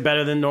how I said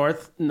better than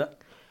North.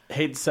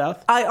 Hate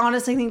South. I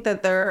honestly think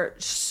that they're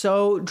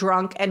so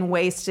drunk and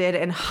wasted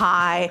and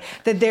high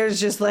that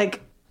there's just like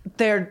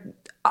they're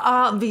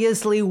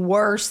obviously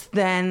worse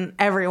than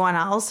everyone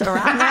else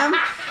around them.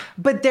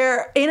 But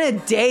they're in a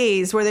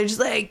daze where they're just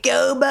like,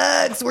 go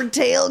Bucks, we're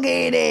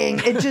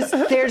tailgating. It just,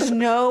 there's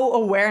no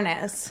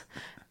awareness.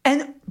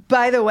 And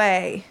by the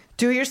way,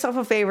 do yourself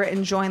a favor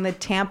and join the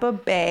Tampa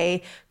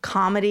Bay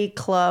Comedy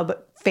Club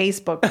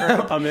Facebook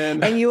group. I'm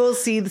in. And you will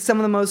see some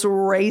of the most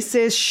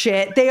racist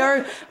shit. They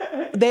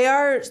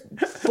are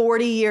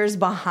 40 years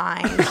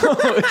behind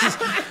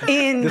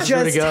in This is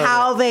where to just go.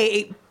 how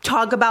they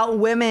talk about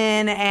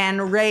women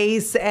and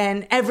race,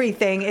 and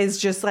everything is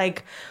just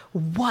like,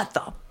 what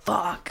the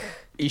fuck?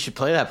 You should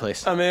play that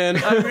place. I'm in.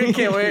 I really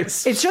can't wait.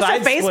 It's just a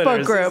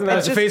Facebook group.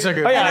 It's a Facebook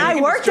group. Oh, yeah, And you I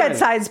can worked just join at it.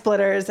 Side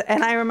Splitters,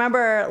 and I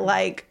remember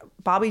like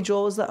Bobby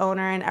Joel was the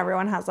owner, and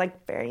everyone has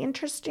like very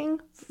interesting,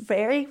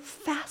 very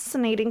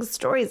fascinating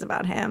stories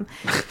about him.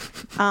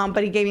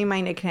 But he gave me my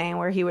nickname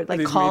where he would like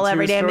These call Me Too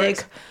every day and be stories?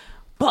 like,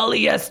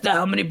 polyester,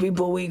 how many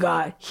people we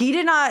got? He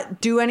did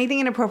not do anything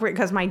inappropriate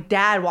because my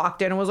dad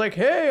walked in and was like,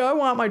 hey, I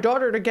want my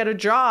daughter to get a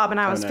job. And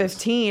I was nice.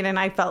 15, and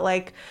I felt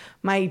like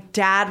my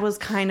dad was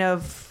kind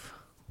of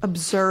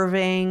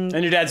observing.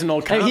 And your dad's an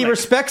old comic. And he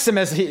respects him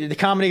as the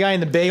comedy guy in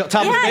the bagel.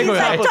 Topless Yeah, bagel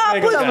he's guy. like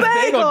Topless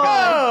Bagel.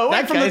 Oh, wait,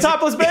 That from the guy's-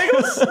 Topless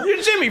Bagels?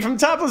 You're Jimmy from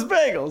Topless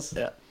Bagels.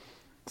 Yeah.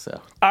 So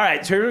All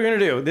right, so here's what we're going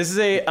to do. This is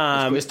a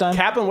quiz time?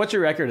 Kaplan, what's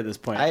your record at this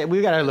point?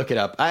 we gotta look it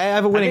up. I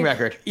have a winning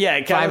record.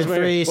 Yeah,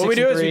 5-3, 6-3. What we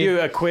do is we do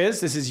a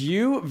quiz. This is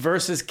you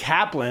versus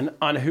Kaplan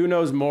on who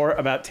knows more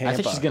about Tampa. I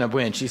think she's gonna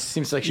win. She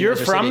seems like she You're knows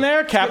her from city.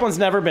 there? Kaplan's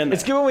never been there.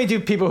 It's good when we do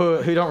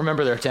people who don't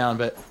remember their town.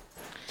 But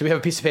do we have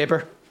a piece of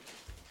paper?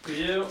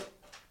 We do.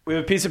 We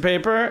have a piece of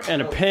paper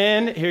and a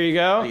pen. Here you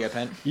go. You got a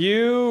pen?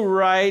 You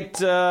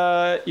write,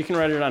 you can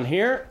write it on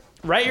here.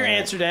 Write your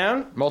answer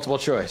down. Multiple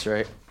choice,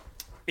 right?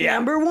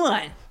 Number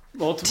one.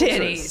 Multiple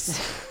Titties.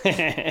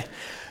 choice.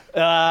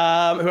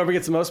 Whoever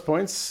gets the most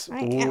points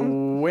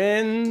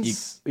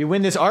wins. We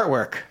win this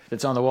artwork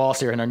that's on the walls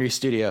here in our new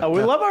studio. Oh,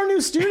 we love our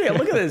new studio.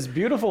 Look at this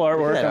beautiful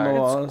artwork Yeah, on the it's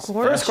walls.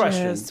 Gorgeous. First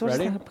question. What is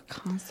Ready? that, a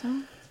Picasso?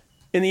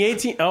 In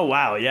the oh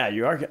wow, yeah,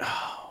 you are.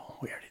 Oh,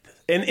 we already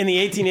did. In the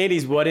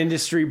 1880s, what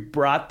industry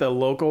brought the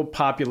local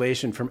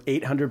population from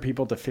 800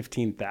 people to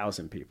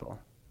 15,000 people?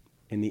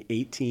 In the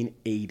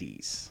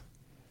 1880s.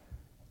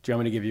 Do you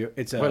want me to give you?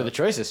 It's a What are the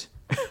choices?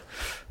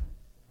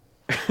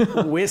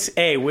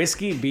 A,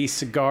 whiskey. B,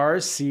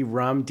 cigars. C,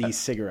 rum. D,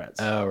 cigarettes.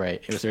 Oh,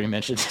 right. It was already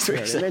mentioned.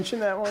 Did I mention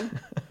that one?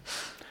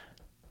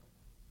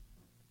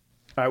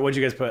 All right, what'd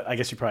you guys put? I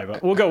guess you probably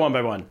vote. We'll go one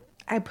by one.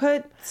 I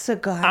put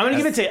cigars. I'm gonna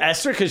give it to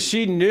Esther because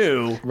she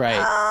knew. Right.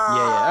 Yeah.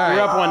 All We're right.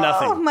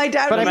 up 1-0. Oh, my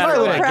dad But I was probably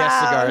so would have guessed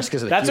proud. cigars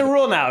because of the That's a Cuban.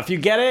 rule now. If you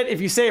get it,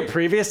 if you say it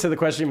previous to the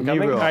question even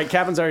coming, rule. all right,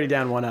 Kaplan's already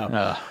down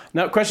 1-0.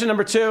 Now, question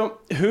number 2.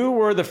 Who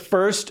were the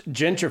first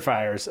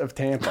gentrifiers of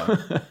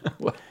Tampa?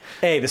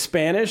 A, the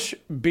Spanish.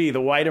 B,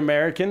 the white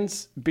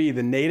Americans. B,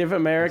 the Native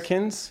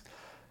Americans.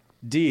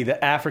 D,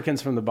 the Africans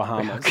from the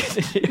Bahamas.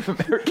 Native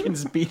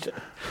Americans beat them.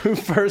 Who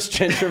first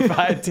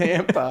gentrified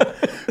Tampa?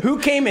 Who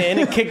came in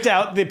and kicked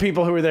out the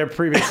people who were there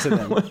previous to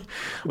them?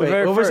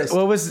 Wait,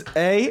 what was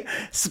A?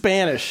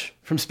 Spanish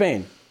from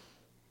Spain,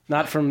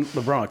 not from the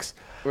Bronx.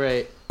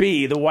 Right.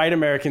 B, the white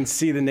Americans.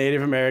 C, the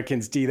Native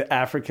Americans. D, the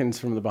Africans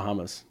from the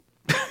Bahamas.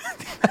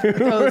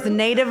 Those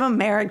Native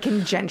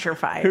American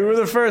gentrifiers. Who were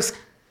the first?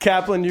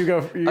 Kaplan, you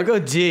go. I'll go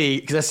D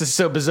because that's just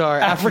so bizarre.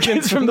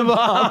 Africans from the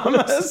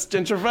Bahamas.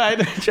 Gentrified.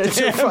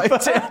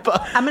 Gentrified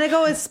Tampa. I'm going to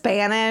go with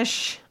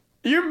Spanish.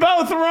 You're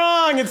both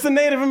wrong. It's the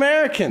Native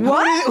Americans.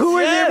 What? Who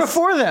were there Yes.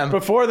 before them?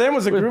 Before them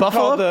was a group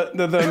Buffalo? called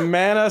the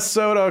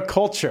Minnesota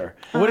Culture.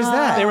 What is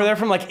that? They were there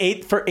from like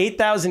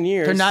 8,000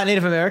 years. They're not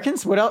Native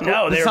Americans? What else?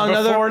 No, they It's were on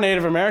before another-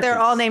 Native Americans. They're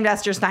all named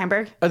Esther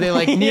Steinberg. Are they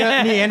like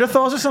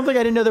Neanderthals or something? I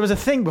didn't know there was a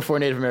thing before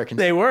Native Americans.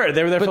 They were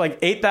there for like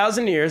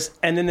 8,000 years,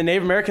 and then the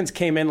Native Americans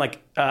came in like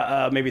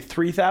maybe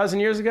 3,000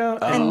 years ago.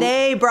 And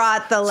they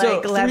brought the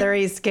like So,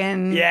 leathery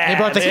skin. Yeah, They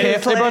brought the kale.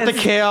 They brought the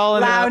kale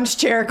and lounge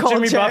chair culture.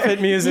 Jimmy Buffett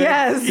music.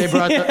 Yes. They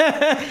brought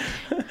the.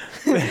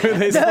 They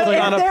split it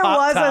If on a there pop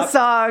was top. a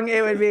song,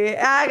 it would be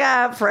 "I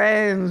Got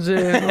Friends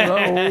in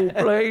Low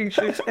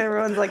Places."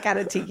 Everyone's like at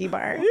a tiki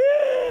bar.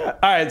 All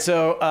right,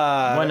 so 1-0.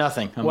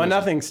 I'm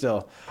 1-0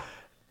 still.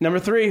 Number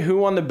 3, who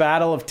won the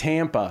Battle of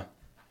Tampa?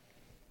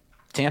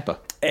 Tampa.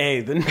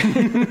 A,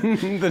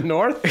 the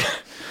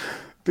North.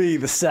 B,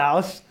 the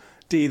South.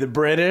 D, the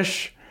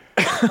British.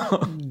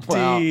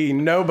 D,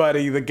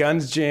 nobody. The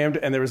guns jammed,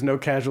 and there was no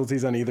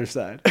casualties on either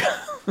side.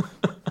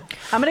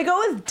 I'm gonna go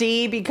with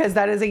D because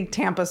that is a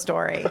Tampa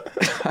story.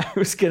 I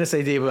was gonna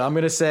say D, but I'm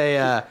gonna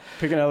say.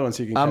 Pick another one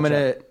so you can. I'm catch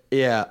gonna. up.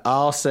 Yeah,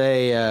 I'll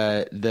say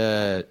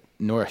the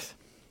North.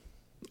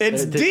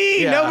 It's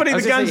D. yeah. Nobody. I The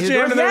was gonna guns say-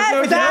 jammed, and there was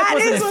no Yes, that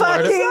casualties. is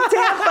fucking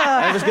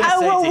Tampa. was gonna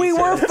say Well, D, we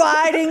so- were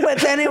fighting, but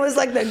then it was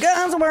like the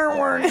guns weren't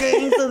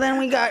working, so then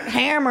we got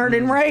hammered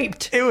and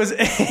raped. It was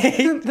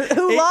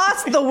Who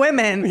lost? The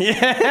women.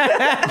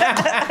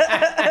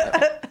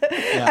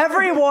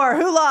 Every war,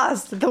 who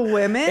lost? The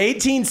women.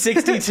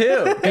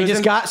 1862. They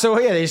just got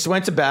they just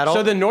went to battle.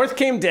 So the North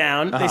came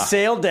down, they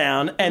sailed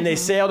down, and they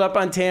sailed up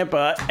on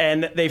Tampa,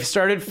 and they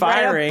started Right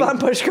firing. up on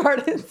Busch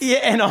Gardens. Yeah,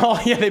 and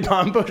they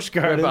bombed Busch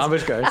Gardens. bombed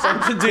Busch Gardens.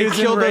 Some dudes in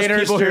killed those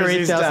Raiders people who were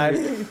jerseys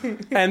 8,000.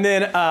 died. And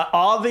then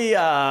all the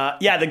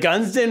the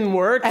guns didn't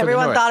work.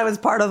 Everyone North. thought it was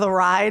part of the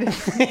ride.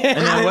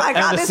 I got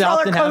and the this South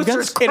roller didn't have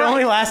coaster. guns? It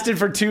only lasted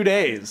for 2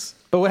 days.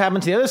 But what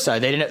happened to the other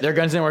side? Their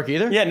guns didn't work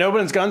either. Yeah,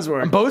 nobody's guns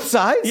worked. Both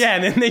sides. Yeah,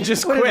 and then they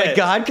just What, quit. like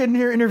God couldn't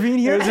intervene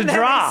here. It was a And then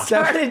draw. they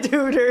started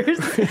Hooters.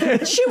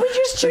 Should we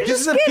just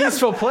This is a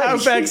peaceful place.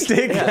 Outback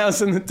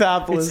Steakhouse in the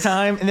topless. It's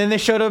time. And then they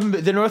showed them.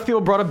 The North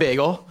people brought a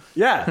bagel,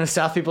 Yeah, and the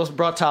South people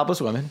brought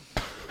topless women.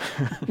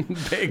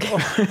 bagel,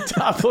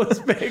 topless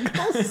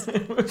bagels.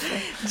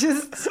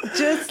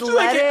 just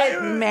let it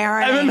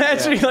marinate. I'm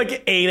imagining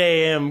like 8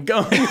 a.m.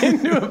 going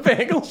into a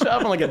bagel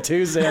shop on like a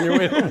Tuesday on your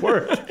way to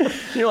work. And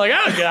you're like,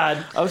 oh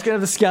God, I was gonna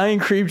have the scallion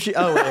cream cheese.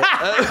 Oh, wait.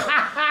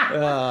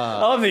 I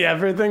love the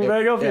everything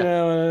bagel. Yeah. You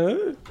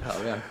know,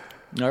 Oh,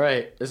 yeah. All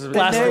right. This is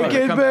Last one.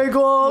 Naked Come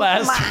bagel.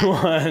 last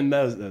one.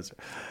 That was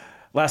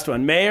Last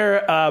one.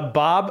 Mayor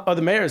Bob. Oh,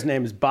 the mayor's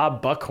name is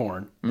Bob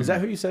Buckhorn. Is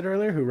that who you said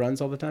earlier? Who runs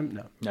all the time?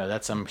 No. No,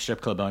 that's some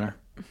strip club owner.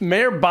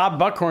 Mayor Bob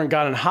Buckhorn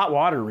got in hot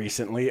water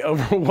recently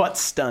over what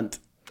stunt?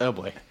 Oh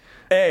boy.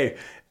 A.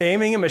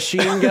 Aiming a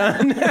machine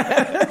gun.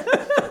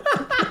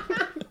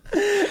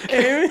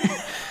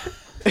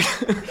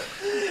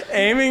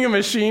 Aiming a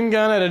machine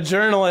gun at a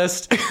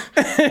journalist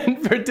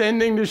and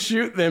pretending to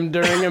shoot them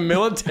during a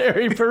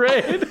military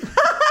parade.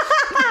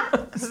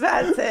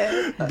 That's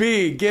it.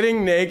 B.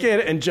 Getting naked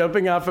and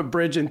jumping off a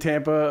bridge in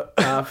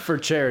Tampa for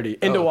charity.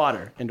 Into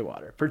water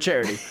for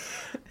charity.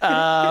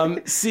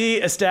 C.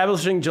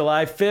 Establishing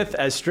July 5th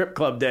as strip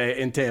club day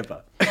in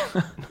Tampa.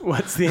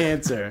 What's the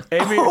answer? A,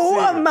 B, or C?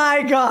 Oh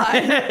my God.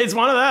 It's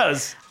one of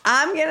those.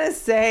 I'm going to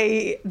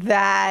say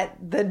that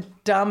the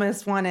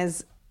dumbest one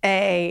is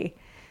A.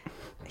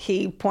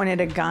 He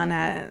pointed a gun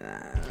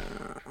at...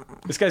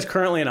 This guy's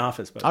currently in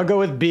office. But I'll go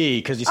with B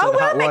because you said Oh,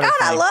 hot my water. God,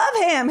 I thing.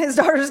 love him. His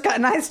daughter's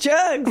got nice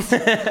jugs.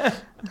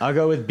 I'll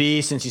go with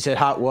B since you said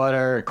hot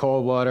water,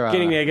 cold water.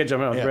 Getting naked,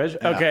 jumping off the bridge.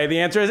 yeah. Okay, the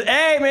answer is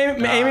A.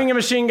 Aiming a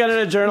machine gun at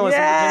a journalist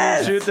and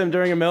pretending to shoot them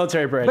during a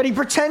military parade. But he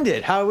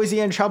pretended. How was he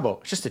in trouble?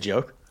 It's just a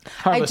joke.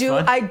 I Harmless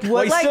fun. Well,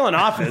 would he's like, still in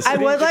office. I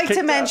He would didn't like get to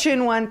kicked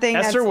mention one thing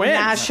Esther that's wins.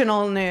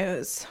 national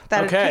news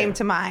that Okay. came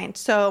to mind.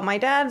 So my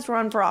dad's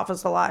run for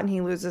office a lot and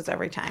he loses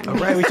every time.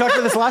 Right, we talked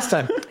about this last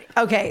time.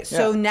 Okay,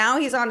 so now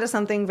he's on to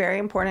something very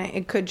important.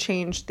 It could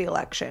change the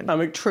election.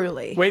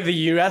 Truly. Wait, the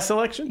U.S.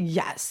 election?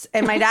 Yes.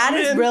 And my dad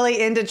is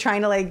really into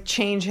trying to like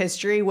change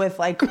history with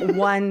like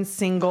one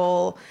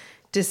single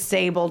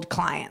disabled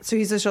client. So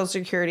he's a Social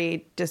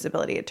Security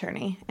disability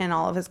attorney and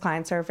all of his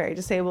clients are very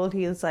disabled.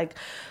 He's like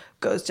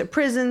goes to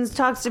prisons,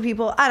 talks to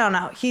people. I don't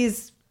know.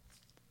 He's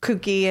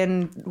kooky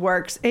and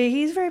works.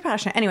 He's very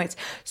passionate. Anyways,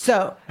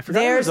 so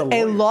there's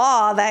a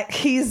law that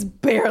he's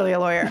barely a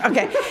lawyer.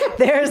 Okay.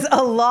 There's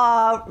a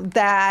law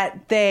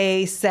that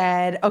they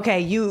said,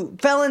 okay,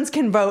 felons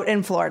can vote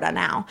in Florida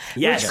now,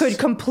 Yes. which could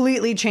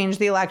completely change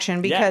the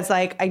election because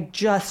like, I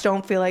just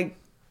don't feel like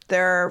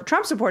they're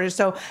Trump supporters,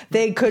 so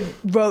they could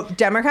vote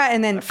Democrat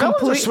and then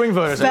Felons are swing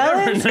voters.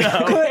 Felons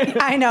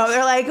I know.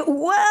 They're like,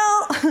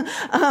 well,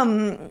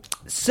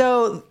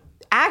 so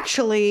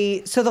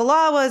actually, so the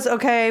law was,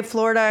 okay,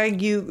 Florida,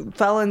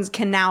 felons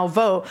can now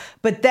vote.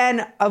 But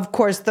then, of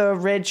course, the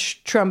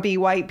rich, Trumpy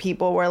white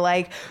people were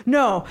like,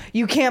 no,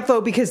 you can't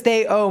vote because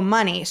they owe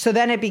money. So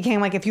then it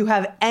became like, if you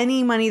have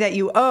any money that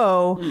you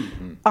owe,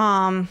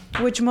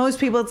 which most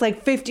people, it's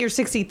like $50,000 or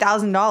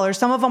 $60,000.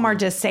 Some of them are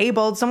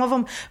disabled. Some of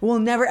them will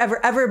never,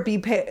 ever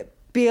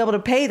be able to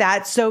pay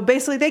that. So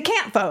basically, they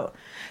can't vote.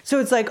 So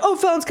it's like, oh,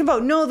 felons can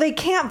vote. No, they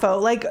can't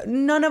vote. Like,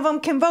 none of them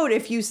can vote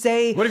if you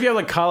say... What if you have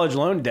like college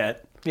loan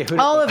debt? Yeah,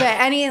 all of it.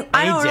 I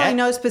don't really debt?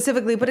 know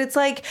specifically, but it's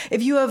like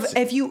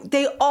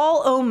they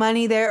all owe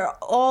money. They're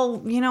all,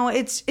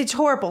 it's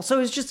horrible. So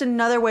it's just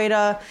another way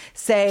to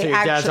say. So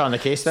your dad's on the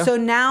case, though? So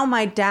now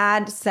my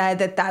dad said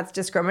that that's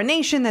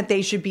discrimination, that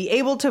they should be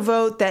able to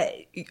vote, that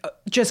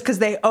just because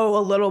they owe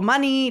a little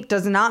money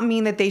does not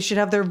mean that they should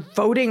have their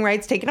voting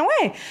rights taken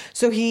away.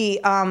 So he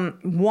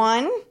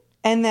won.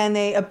 And then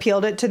they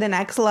appealed it to the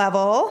next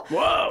level.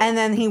 Whoa. And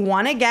then he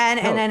won again.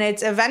 And then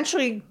it's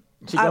eventually...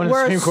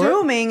 we're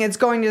assuming it's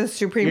going to the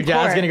Supreme Court. Your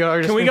dad's going to go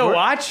to the Can we Supreme go Court?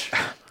 watch?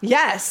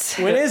 Yes.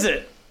 When is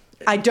it?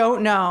 I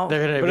don't know.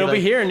 They're gonna But it'll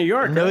be here in New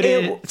York.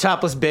 Noted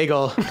topless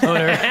bagel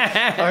owner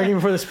arguing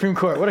before the Supreme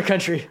Court. What a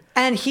country.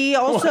 And he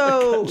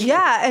also,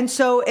 and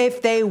so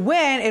if they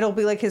win, it'll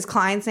be like his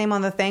client's name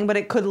on the thing, but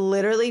it could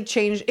literally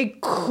change.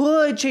 It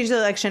could change the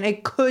election.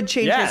 It could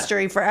change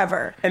history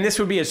forever. And this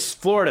would be a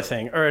Florida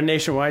thing or a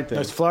nationwide thing.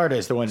 No, Florida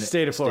is the one.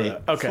 State of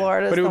Florida. Okay.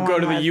 Florida's but it the would go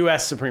one to the with-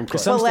 U.S. Supreme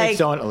Court. Some But states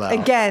don't allow.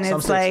 Again, Some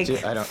it's states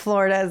like do. I don't.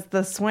 Florida's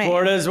the swing.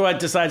 Florida is what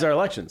decides our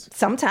elections.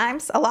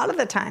 Sometimes, a lot of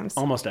the times.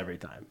 Almost every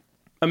time.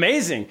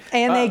 Amazing.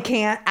 And they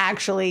can't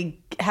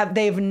actually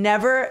they've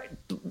never,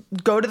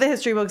 go to the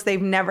history books,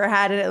 they've never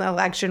had an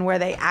election where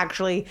they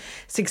actually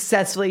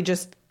successfully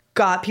just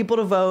got people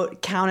to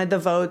vote, counted the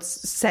votes,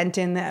 sent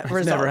in the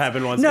results. never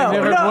happened once. No,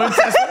 Never no.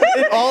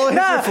 In all of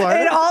history,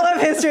 Florida. In all of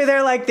history,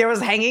 they're like, there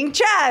was hanging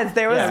chads,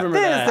 there was I remember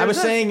this. that. there I was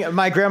this. saying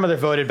my grandmother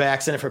voted by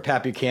accident for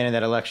Pat Buchanan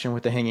that election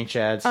with the hanging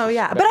chads. Oh,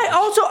 yeah. But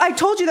I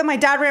told you that my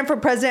dad ran for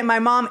president. My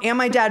mom and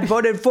my dad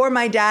voted for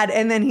my dad.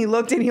 And then he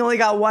looked and he only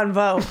got one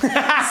vote. So the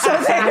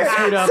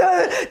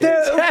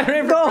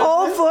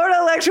whole Florida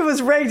election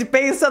was rigged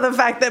based on the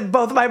fact that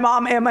both my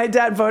mom and my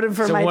dad voted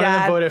for So my one of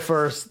dad. them voted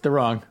for the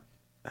wrong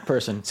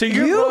person. So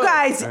You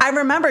guys, I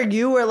remember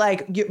you were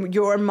like,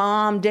 your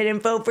mom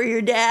didn't vote for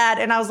your dad.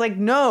 And I was like,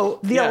 no,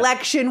 the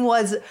election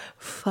was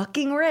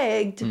fucking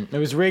rigged. It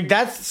was rigged.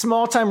 That's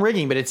small time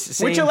rigging, but it's the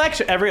same. Which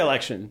election? Every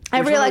election.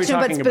 Every Which one are we election,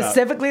 but talking about?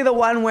 specifically the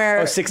one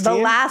where 16? the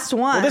last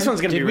one. Well, this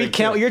one's going to be Did we rigged,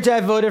 count? too. Your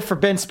dad voted for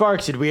Ben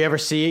Sparks. Did we ever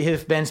see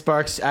if Ben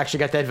Sparks actually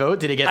got that vote?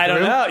 Did he get I through?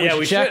 don't know. Yeah,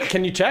 we check. should.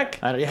 Can you check?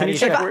 I don't- how Can do you you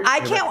check? check? where- I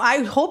can't. I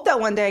hope that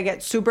one day I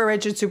get super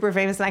rich and super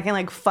famous, and I can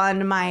like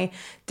fund my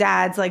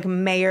dad's like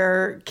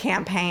mayor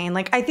campaign pain.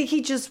 Like, I think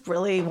he just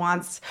really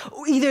wants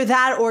either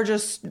that or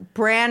just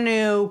brand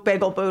new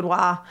Bagel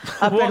Boudoir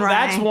up Well, and running.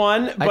 that's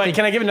one. But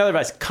can I give another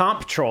advice?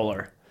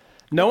 Comptroller.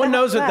 No one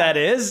knows what that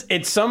is.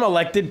 It's some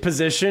elected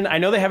position. I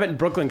know they have it in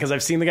Brooklyn because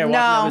I've seen the guy walking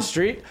down the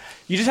street.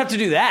 You just have to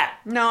do that.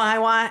 No, I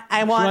want.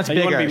 She wants You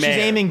wanna bigger. be She's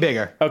mayor. aiming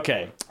bigger.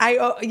 Okay.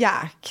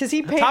 Yeah, because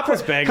he paid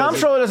Topless for. bagels.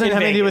 Comptroller doesn't in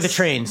have anything to do with the Vegas.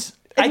 trains.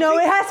 No,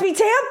 it has to be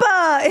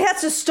Tampa. It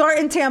has to start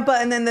in Tampa,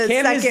 and then the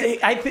Cam second.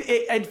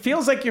 it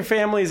feels like your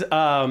family's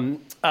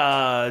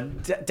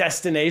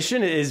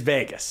destination is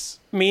Vegas.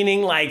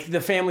 Meaning, like,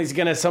 the family's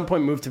going to at some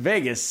point move to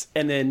Vegas,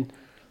 and then...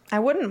 I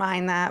wouldn't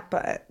mind that,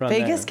 but Run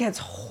Vegas there. gets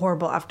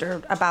horrible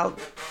after about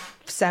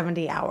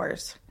 70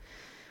 hours.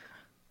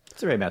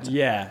 It's right about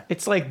Yeah.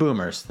 It's like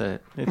boomers.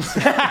 It's,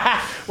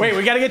 Wait,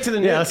 we got to get to the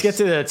news. yeah, let's get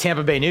to the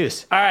Tampa Bay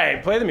news. All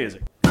right, play the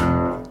music.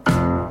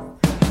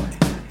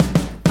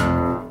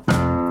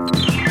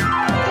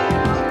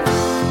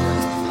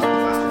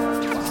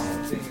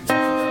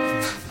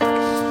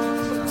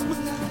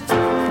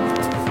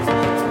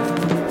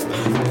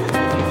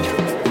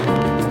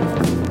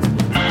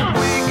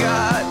 We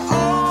got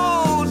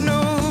old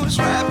news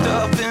wrapped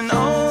up in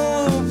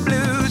old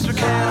blues. We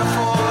can't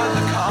afford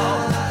the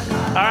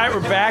call. All right,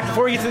 we're back.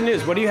 Before we get to the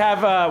news, what do you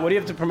have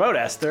to promote,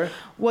 Esther?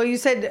 Well, you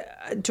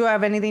said, do I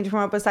have anything to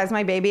promote besides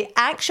my baby?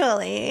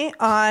 Actually,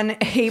 on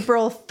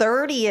April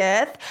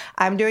 30th,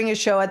 I'm doing a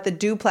show at the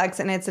Duplex,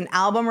 and it's an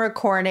album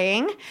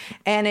recording,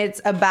 and it's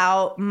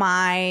about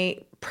my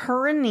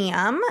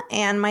perineum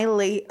and my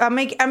late. I'm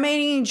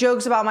making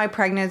jokes about my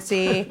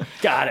pregnancy.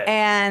 Got it.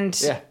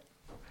 And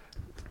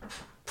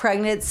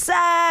pregnant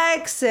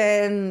sex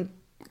and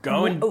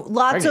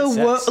lots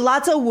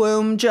of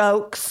womb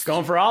jokes.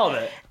 Going for all of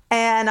it.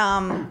 And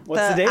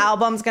What's the date?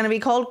 album's gonna be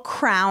called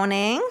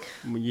Crowning.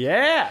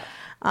 Yeah.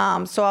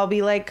 So I'll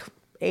be like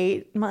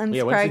 8 months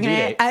Yeah, when's the due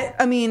pregnant. date?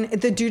 I mean,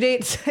 the due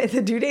date's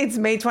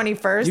May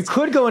 21st. You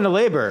could go into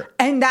labor.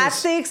 And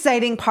that's the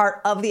exciting part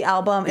of the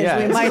album is Yeah,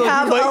 we it's might like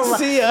have you might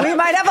see a- we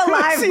might have a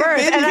live see a birth.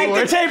 baby And I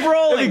born. think, Tape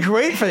rolling. It'd be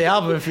great for the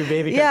album if your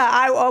baby comes.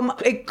 yeah,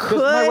 it 'Cause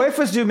could. my wife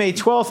was due May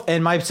 12th,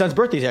 and my son's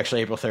birthday is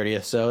actually April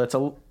 30th, so that's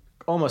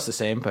almost the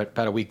same, but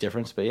about a week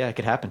difference. But yeah, it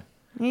could happen.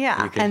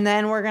 Yeah, could- and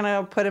then we're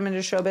gonna put him into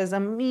showbiz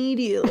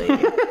immediately.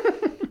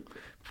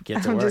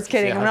 Get to I'm work. just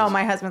kidding. See how No, this-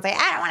 my husband's like,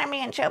 I don't want to be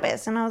in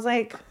showbiz, and I was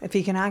like, if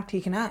he can act, he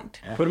can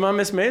act. Put him on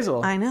Miss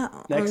Maisel. I know.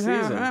 Next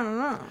I season. don't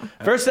know.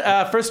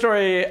 First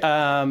story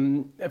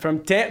from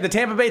the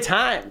Tampa Bay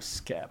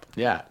Times, Cap.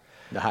 Yeah,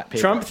 the hot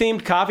paper.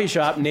 Trump-themed coffee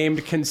shop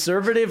named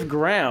Conservative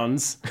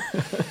Grounds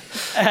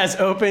has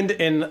opened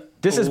in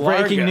This is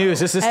breaking Largo. news.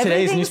 This is today's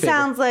Everything newspaper.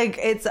 sounds like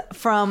it's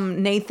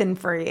from Nathan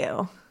for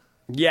you.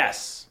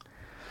 Yes.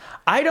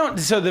 I don't.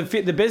 So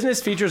the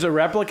business features a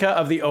replica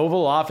of the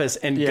Oval Office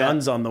and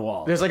guns on the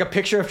wall. There's like a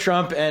picture of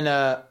Trump and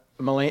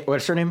Melania.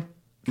 What's her name?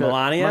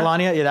 Melania?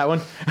 Melania, yeah, that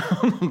one.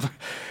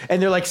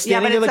 And they're like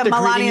standing but there, like it's they're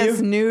a greeting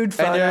Melania's you. nude And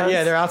photos.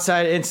 they're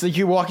outside. And it's like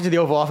you walk into the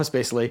Oval Office,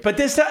 basically. But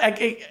this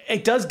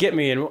it does get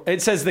me. And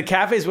it says the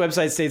cafe's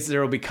website states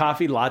there will be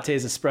coffee,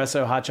 lattes,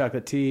 espresso, hot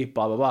chocolate tea,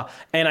 blah blah blah,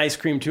 and ice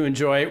cream to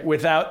enjoy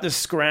without the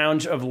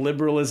scrounge of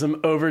liberalism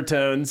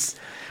overtones,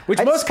 which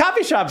most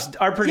coffee shops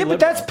are pretty. Yeah, but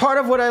liberal. that's part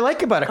of what I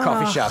like about a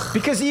coffee shop.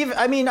 Because I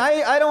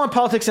don't want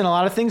politics in a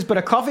lot of things, but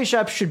a coffee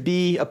shop should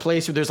be a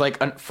place where there's like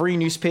a free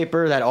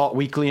newspaper that alt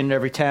weekly in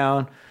every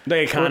town. The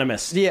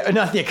Economist. Yeah,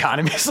 not The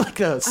Economist, like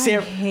the I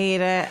Sam.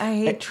 hate it. I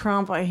hate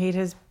Trump. I hate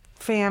his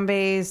fan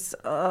base.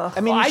 Ugh.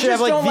 I mean, Well, you I should have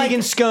just like don't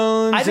vegan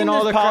scones I think and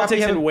all there's the crap. politics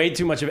you have. and way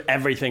too much of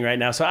everything right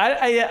now. So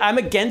I'm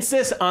against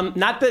this on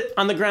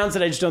on the grounds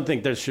that I just don't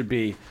think there should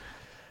be.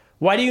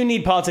 Why do you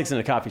need politics in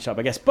a coffee shop?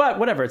 I guess, but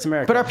whatever. It's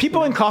America. But are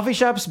people in coffee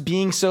shops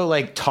being so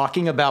like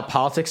talking about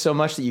politics so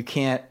much that you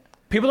can't?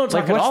 People don't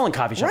talk at what's- all in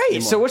coffee shops Right.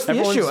 anymore. So what's the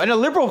Everyone's- issue? In a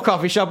liberal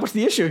coffee shop, what's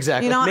the issue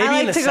exactly? You know, Maybe I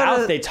in like the to go South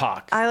to, they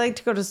talk. I like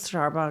to go to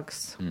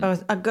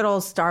Starbucks. A good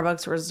old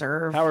Starbucks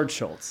Reserve. Howard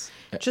Schultz.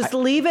 Just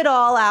leave it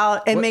all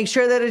out and make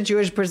sure that a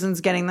Jewish person's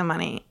getting the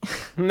money.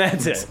 And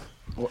that's it.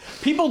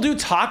 People do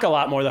talk a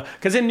lot more though,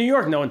 because in New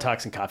York, no one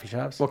talks in coffee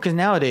shops. Well, because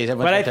nowadays,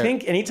 But I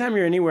think anytime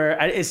you're anywhere,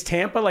 is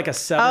Tampa like a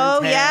southern Oh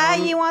town? yeah,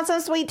 you want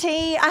some sweet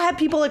tea? I had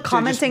people like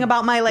commenting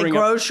about my like bring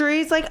up-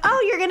 groceries, like,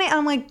 "Oh, you're gonna."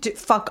 I'm like,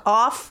 "Fuck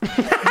off!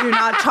 Do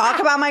not talk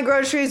about my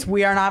groceries.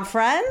 We are not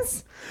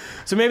friends."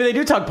 So maybe they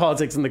do talk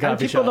politics in the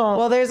coffee people shop. don't-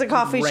 Well, there's a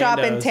coffee shop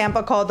in Randos.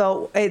 Tampa called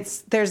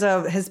there's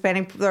a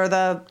Hispanic or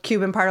the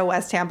Cuban part of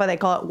West Tampa. They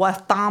call it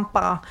West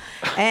Tampa,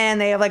 and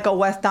they have like a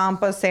West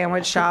Tampa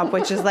sandwich shop,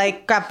 which is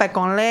like café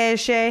con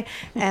leche,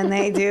 and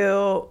they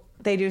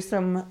do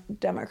some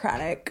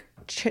Democratic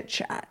chit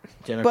chat.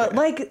 But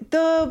like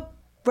the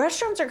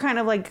restaurants are kind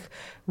of like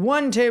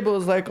one table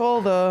is like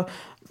all the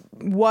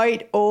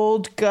white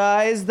old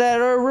guys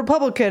that are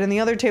Republican, and the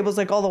other table is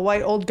like all the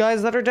white old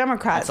guys that are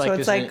Democrats. So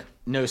it's like.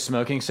 No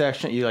smoking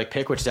section. You like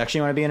pick which section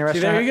you want to be in a See,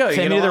 restaurant. there you go. You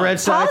Send get me to the along. red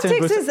side.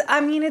 Politics is, I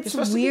mean, it's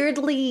supposed to be-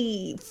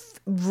 weirdly,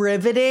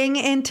 riveting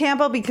in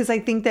Tampa because I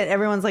think that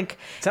everyone's like,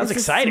 Sounds it's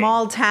exciting. a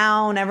small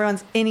town.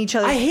 Everyone's in each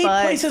other's I hate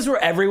butts. places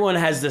where everyone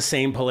has the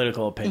same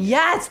political opinion.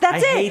 Yes,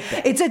 that's I it. hate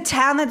that. It's a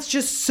town that's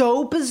just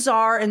so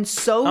bizarre and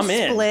so I'm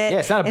in. split. Yeah,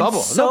 it's not a and bubble.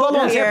 No So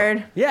bubble in Tampa.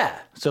 weird. Yeah.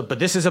 So, but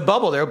this is a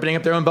bubble. They're opening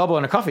up their own bubble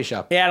in a coffee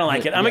shop. Yeah, I don't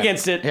like it. I'm Yeah.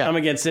 against it. Yeah. I'm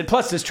against it.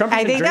 Plus, does Trump I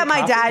even think that drink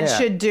my coffee? dad Yeah.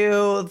 should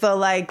do the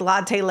like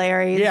latte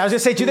Larry. Yeah, I was gonna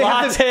say, do they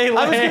have the? Latte I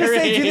was gonna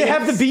say, do they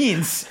have the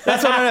beans?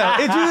 That's what I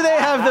know. Do they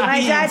have the My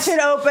beans? dad should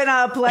open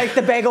up like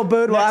the bagel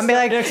boudoir and be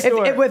like, next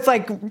door. with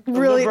like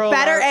really liberal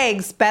better art.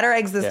 eggs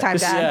this time,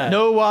 Dad. Yeah.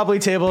 No wobbly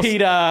tables.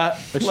 PETA,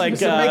 like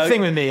it's a big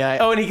thing with me.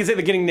 and he can say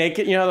the getting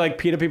naked. You know, like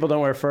PETA people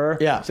don't wear fur.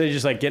 Yeah. So you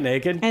just like get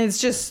naked. And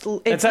it's just,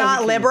 it's how we not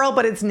can- liberal,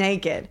 but it's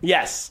naked.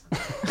 Yes.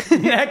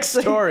 Next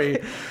story.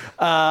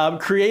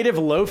 Creative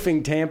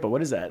Loafing Tampa.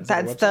 What is that? Is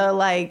that a That's website? the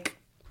like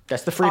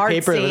That's the free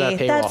paper without artsy.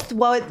 paywall. That's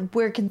what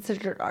we're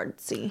considered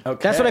artsy. Okay.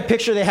 That's what I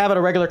picture they have at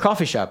a regular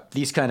coffee shop.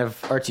 These kind of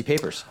artsy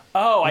papers.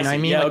 Oh, I You know see. what I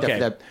mean? Yeah, Like okay.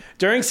 that-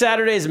 During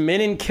Saturday's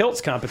Men in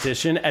Kilts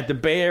competition at the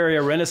Bay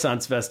Area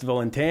Renaissance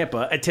Festival in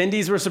Tampa,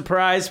 attendees were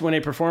surprised when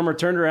a performer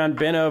turned around,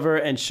 bent over,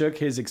 and shook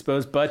his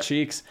exposed butt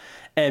cheeks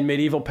and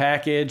medieval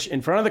package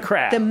in front of the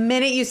crowd. The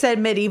minute you said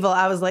medieval,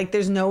 I was like,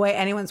 there's no way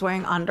anyone's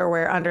wearing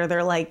underwear under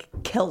their like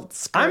kilt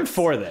skirts. I'm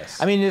for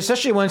this. I mean,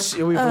 especially once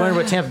we've learned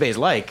what Tampa Bay is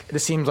like.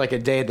 This seems like a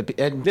day at the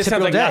This typical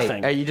sounds like day.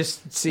 nothing. You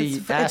just see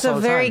ass It's all a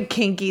the very time.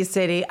 kinky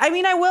city. I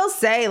mean, I will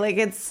say, like,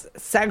 it's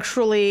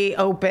sexually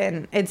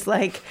open. It's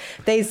like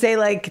they say,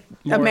 like,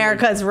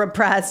 America's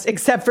repressed,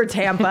 except for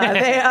Tampa.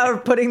 They are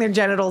putting their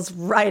genitals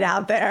right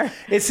out there.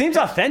 It seems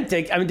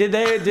authentic. I mean, did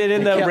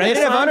in the Yeah, Renaissance? they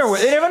didn't have underwear.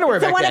 They didn't have underwear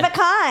It's a back one then. of a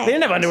kind. They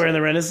didn't have underwear in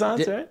the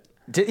Renaissance, right?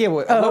 Yeah,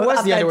 what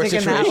was the underwear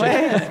authentic in that situation?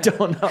 way. I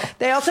don't know.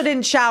 They also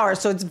didn't shower,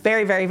 so it's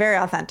very, very, very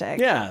authentic.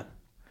 Yeah.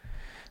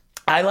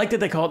 I like that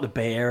they call it the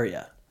Bay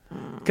Area.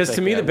 Because to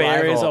like me, a the Bay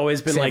Area has rival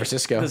always been San like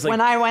Francisco. this, like,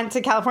 When I went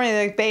to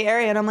California, the Bay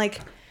Area, and I'm like,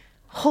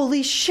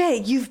 holy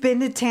shit, you've been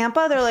to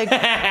Tampa? They're like,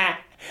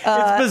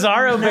 it's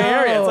Bizarro Bay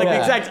Area. It's like the Yeah.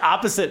 exact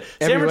opposite.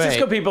 San Every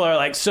Francisco way. people are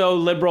like so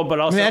liberal, but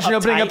also Imagine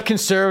opening uptight. up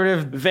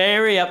conservative.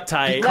 Very uptight.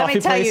 let me coffee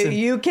tell place you, and-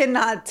 you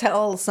cannot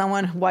tell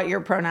someone what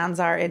your pronouns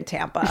are in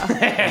Tampa.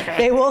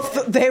 they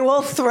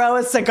will throw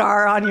a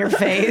cigar on your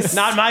face.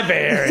 Not my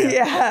Bay Area.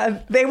 Yeah,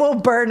 they will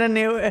burn a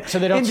new. So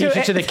they don't teach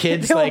it to the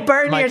kids, They will like,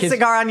 burn my your kids-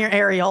 cigar on your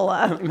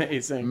areola.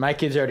 Amazing. My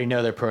kids already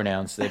know their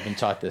pronouns. They've been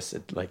taught this.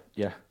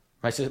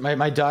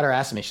 My daughter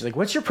asked me. She's like,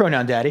 "What's your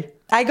pronoun, Daddy?"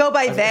 I go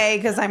by they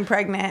because I'm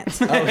pregnant.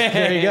 Oh,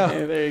 there you go.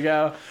 There you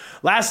go.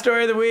 Last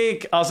story of the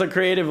week. Also,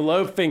 Creative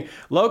Loafing.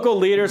 Local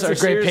leaders are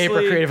It's a great paper,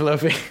 seriously- creative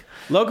loafing.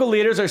 Local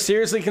leaders are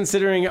seriously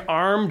considering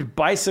armed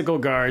bicycle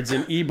guards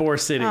in Ybor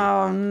City.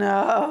 Oh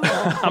no!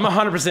 I'm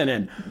 100%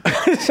 in.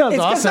 Sounds It's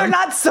because they're awesome.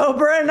 not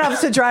sober enough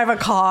to drive a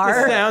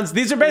car.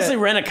 These are basically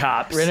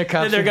rent-a-cops.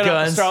 Rent-a-cops They're with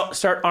going to guns.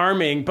 start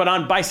arming, but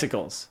on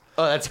bicycles.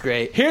 Oh, that's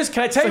great. Can I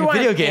tell It's you like why a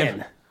video I'm game.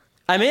 in?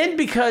 I'm in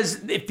because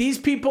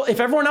if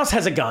everyone else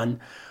has a gun,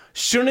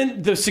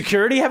 shouldn't the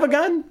security have a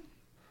gun?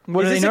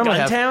 What do Is they this a normally gun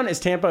have? town? Is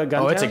Tampa a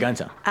gun town? Oh, it's a gun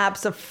town.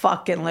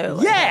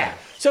 Abso-fucking-lutely. Yeah.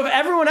 So if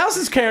everyone else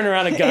is carrying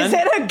around a gun, Is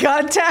it a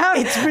gun town?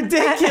 it's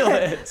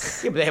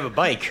ridiculous. Yeah, but they have a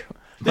bike.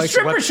 The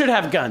strippers should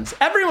have guns.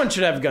 Everyone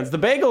should have guns. The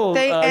bagel.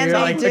 And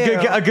they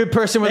do. a good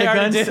person with They a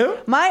gun. already do?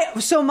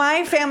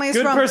 My family's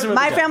Good person with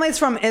a gun. family's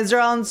from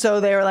Israel, and so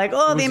they were like,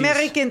 "Oh, the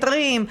American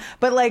dream."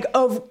 But like,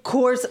 of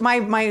course,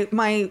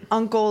 my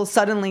uncle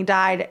suddenly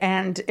died,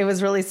 and it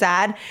was really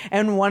sad.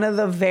 And one of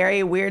the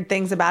very weird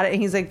things about it,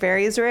 and he's like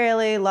very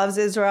Israeli, loves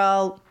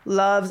Israel,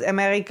 loves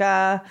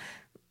America.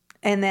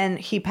 And then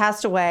he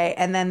passed away,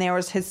 and then there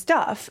was his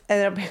stuff.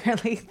 And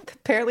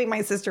apparently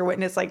my sister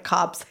witnessed like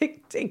cops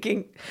like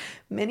taking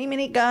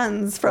many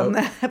guns from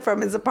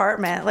from his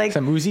apartment. Like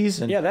Some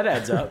Uzis. And Yeah, that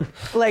adds up.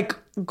 like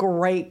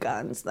great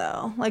guns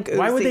though. Like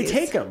Why would they Uzis.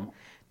 take them?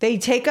 They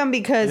take them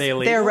because Are they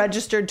illegal? they're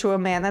registered to a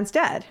man that's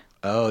dead.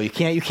 Oh, you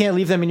can't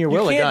leave them in your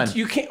will a gun.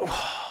 You can't.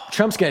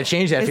 Trump's gonna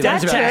change that. if he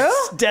that learns about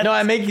it. true? No,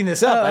 I'm making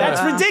this up. I don't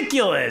That's know.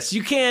 ridiculous.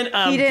 You can't.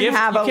 He didn't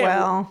have a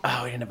will.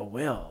 Oh, he didn't have a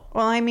will.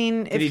 Well, I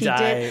mean, if he he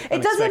die did,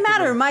 it doesn't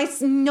matter.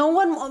 No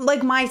one,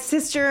 like my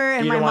sister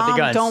and You my don't want the mom,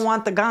 guns. don't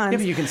want the guns. Yeah,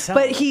 but you can sell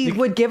But them. he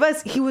would give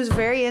us. He was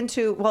very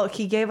into. Well,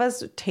 he gave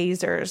us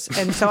tasers,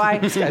 and so I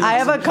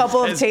have a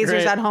couple of That's tasers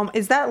great. at home.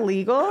 Is that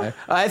legal?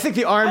 I think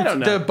the I don't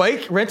know. the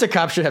bike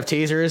rent-a-cop should have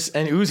tasers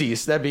and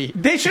Uzis. That'd be.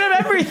 They should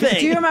have everything.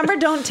 Do you remember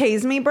 "Don't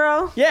Tase Me,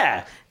 Bro"?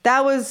 Yeah.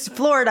 That was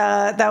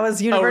Florida. That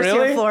was University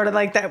really? of Florida,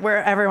 like that,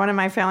 where everyone in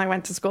my family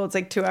went to school. It's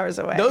like 2 hours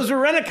away. Those were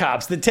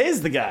rent-a-cops that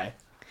tased the guy.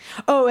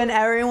 Oh, and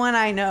everyone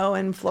I know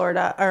in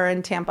Florida or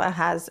in Tampa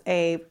has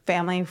a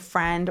family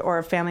friend or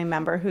a family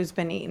member who's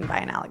been eaten by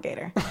an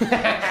alligator.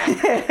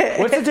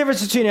 What's the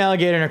difference between an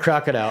alligator and a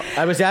crocodile?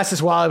 I was asked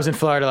this while I was in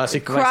Florida last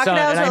week with my son,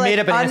 Crocodiles and I are made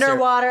like up an answer.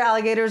 underwater,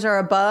 alligators are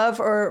above,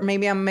 or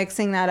maybe I'm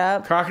mixing that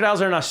up.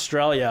 Crocodiles are in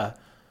Australia.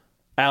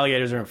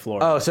 Alligators are in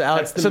Florida. Oh, so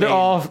That's the they're main-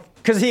 all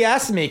because he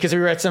asked me because we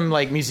were at some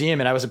like museum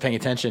and I wasn't paying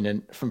attention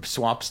and from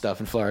swamp stuff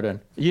in Florida.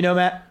 You know,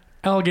 Matt?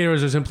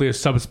 Alligators are simply a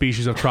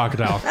subspecies of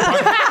crocodile.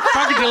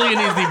 Crocodiles Alien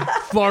is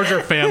the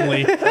larger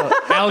family.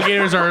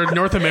 Alligators are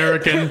North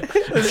American.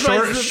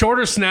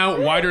 Shorter snout,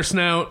 wider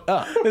snout.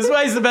 This is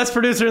why he's the best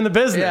producer in the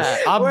business.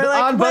 Yeah, We're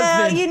like,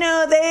 well, Ombudsman. you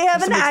know, they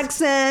have an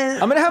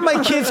accent. I'm gonna have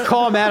my kids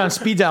call Matt on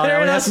speed dial. They're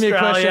When in they ask me a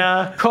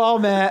Australia. question, call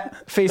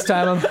Matt,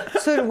 FaceTime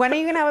him. So when are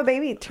you gonna have a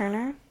baby,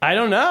 Turner? I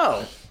don't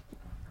know.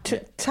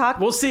 Talk.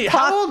 We'll see.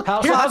 Clock- How old?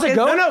 how's clock it is-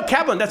 going? No,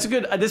 Kaplan. That's a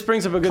good. This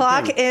brings up a good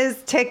Clock thing. is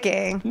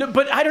ticking. No,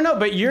 but I don't know.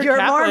 But you're Your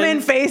Kaplan.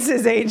 Mormon face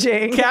is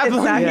aging. Kaplan,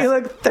 It's not, yeah. You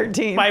look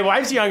 13. My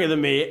wife's younger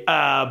than me,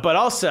 but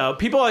also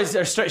people always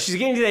are. She's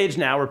getting to the age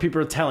now where people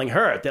are telling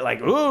her that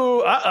like,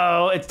 "Ooh,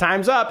 it's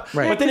time's up."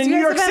 Right. But then in You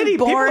New guys York have been City,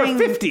 boring.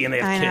 people are 50 and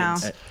they I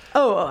have know. kids.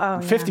 Oh, yeah.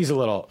 50's a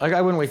little. Like,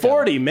 I wouldn't wait. that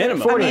 40 long.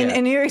 minimum. 40. I mean,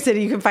 in New York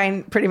City, you can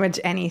find pretty much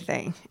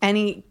anything.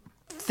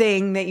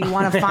 Anything that you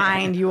want to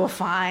find, you will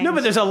find. No,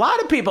 but there's a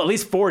lot of people, at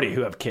least 40,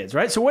 who have kids,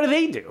 right? So what do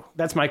they do?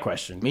 That's my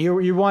question.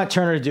 You want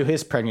Turner to do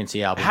his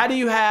pregnancy album? How do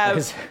you have?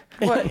 Because-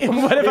 What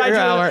if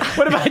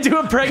I do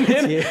a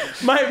pregnant?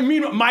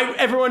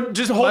 Everyone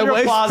just hold My your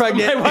wife's applause.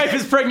 pregnant. My wife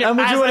is pregnant. I'm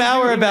gonna as do an I'm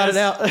hour doing about it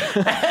this.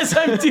 now. As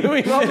I'm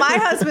doing Well, this. my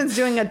husband's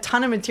doing a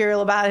ton of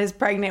material about his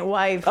pregnant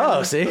wife. Oh,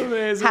 and see?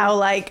 Amazing. how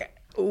like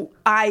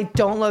I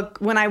don't look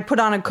when I put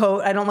on a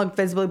coat. I don't look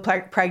visibly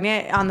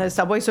pregnant on the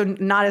subway. So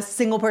not a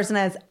single person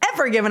has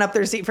ever given up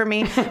their seat for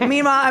me.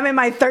 Meanwhile, I'm in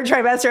my third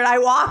trimester, and I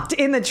walked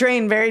in the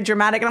train very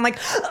dramatic, and I'm like,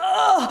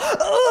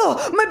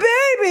 oh, my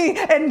baby,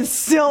 and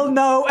still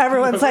no.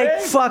 Everyone's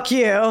like, fuck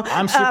you.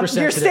 I'm super You're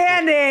sensitive.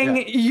 standing,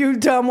 Yeah. you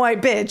dumb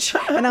white bitch.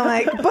 And I'm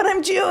like, but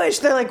I'm Jewish.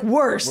 They're like,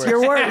 worse.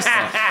 You're worse.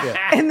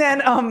 And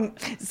then,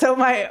 so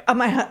my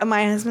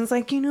husband's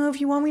like, if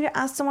you want me to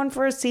ask someone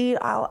for a seat,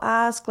 I'll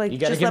ask. Like, You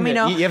gotta just give let him me the-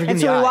 know. you have to give And him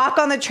so the we eye. walk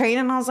on the train,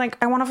 and I was like,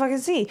 I want to fucking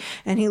see.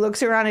 And he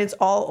looks around, and it's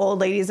all old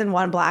ladies and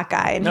one black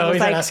guy. And he No, was he's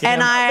not like, asking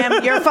and him. I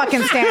am, you're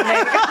fucking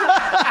standing.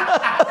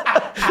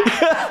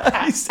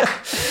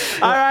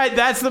 All right,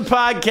 that's the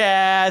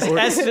podcast.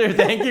 Esther,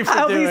 thank you for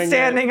I'll doing be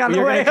standing on the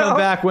You're way gonna come home.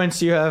 back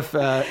once you have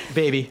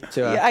baby.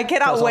 To, I tell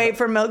cannot us all wait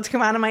for milk to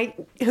come out of my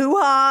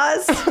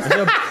hoo-haws.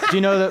 that. Do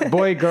you know the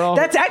boy, girl?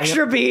 That's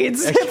extra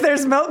beads if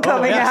there's milk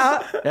coming yes.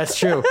 out. That's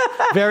true.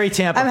 Very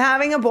Tampa. I'm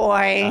having a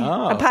boy,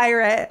 a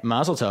pirate.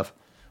 Mazel tov.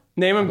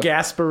 Name him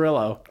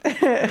Gasparillo,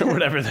 or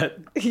whatever that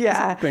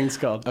Yeah. thing's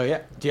called. Oh yeah.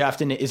 Do you have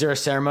to? Is there a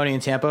ceremony in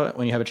Tampa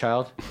when you have a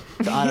child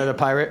to honor the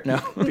pirate? No.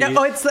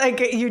 No, it's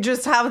like you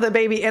just have the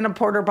baby in a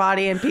porter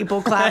body and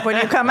people clap when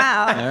you come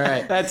out. All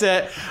right. That's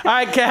it. All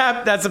right,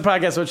 Cap, that's the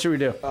podcast. What should we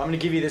do? I'm gonna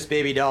give you this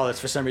baby doll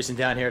that's for some reason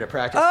down here to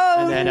practice.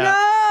 Oh, and then, no!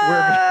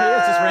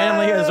 it's just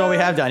randomly. That's all we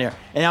have down here.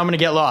 And now I'm gonna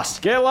get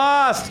lost. Get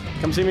lost.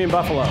 Come see me in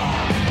Buffalo. Lost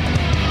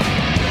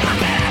in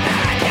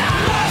America,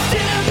 lost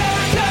in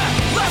America,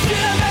 lost in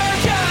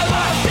America,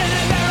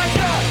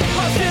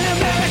 lost in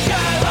America,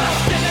 lost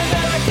in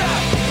America,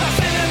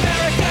 lost in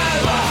America,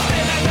 lost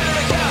in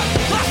America,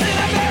 lost in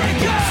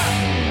America.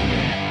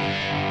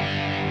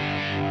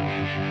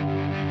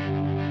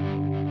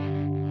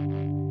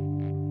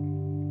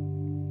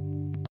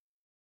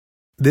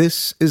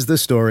 This is the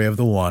story of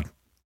the one.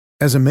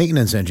 As a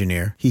maintenance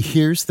engineer, he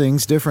hears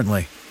things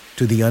differently.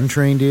 To the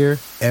untrained ear,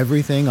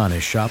 everything on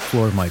his shop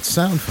floor might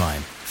sound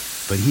fine,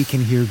 but he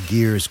can hear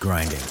gears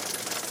grinding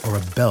or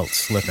a belt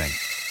slipping.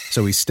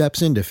 So he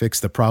steps in to fix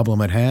the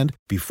problem at hand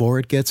before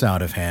it gets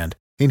out of hand.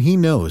 And he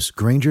knows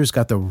Grainger's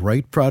got the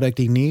right product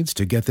he needs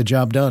to get the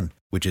job done,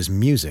 which is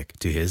music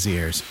to his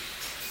ears.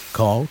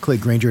 Call,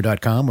 click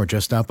Grainger.com, or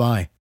just stop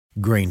by.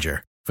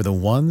 Grainger, for the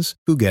ones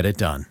who get it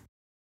done.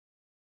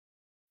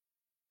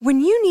 When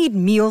you need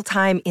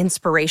mealtime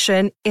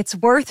inspiration, it's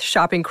worth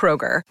shopping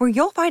Kroger, where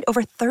you'll find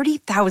over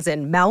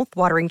 30,000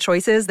 mouthwatering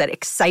choices that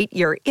excite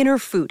your inner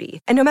foodie.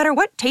 And no matter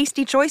what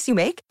tasty choice you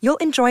make, you'll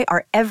enjoy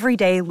our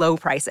everyday low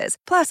prices,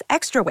 plus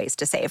extra ways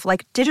to save,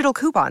 like digital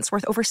coupons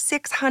worth over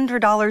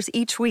 $600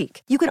 each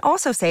week. You can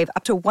also save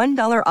up to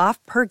 $1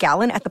 off per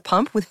gallon at the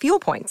pump with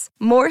fuel points.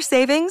 More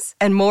savings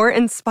and more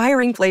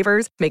inspiring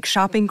flavors make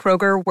shopping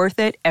Kroger worth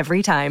it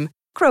every time.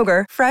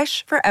 Kroger,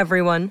 fresh for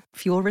everyone.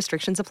 Fuel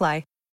restrictions apply.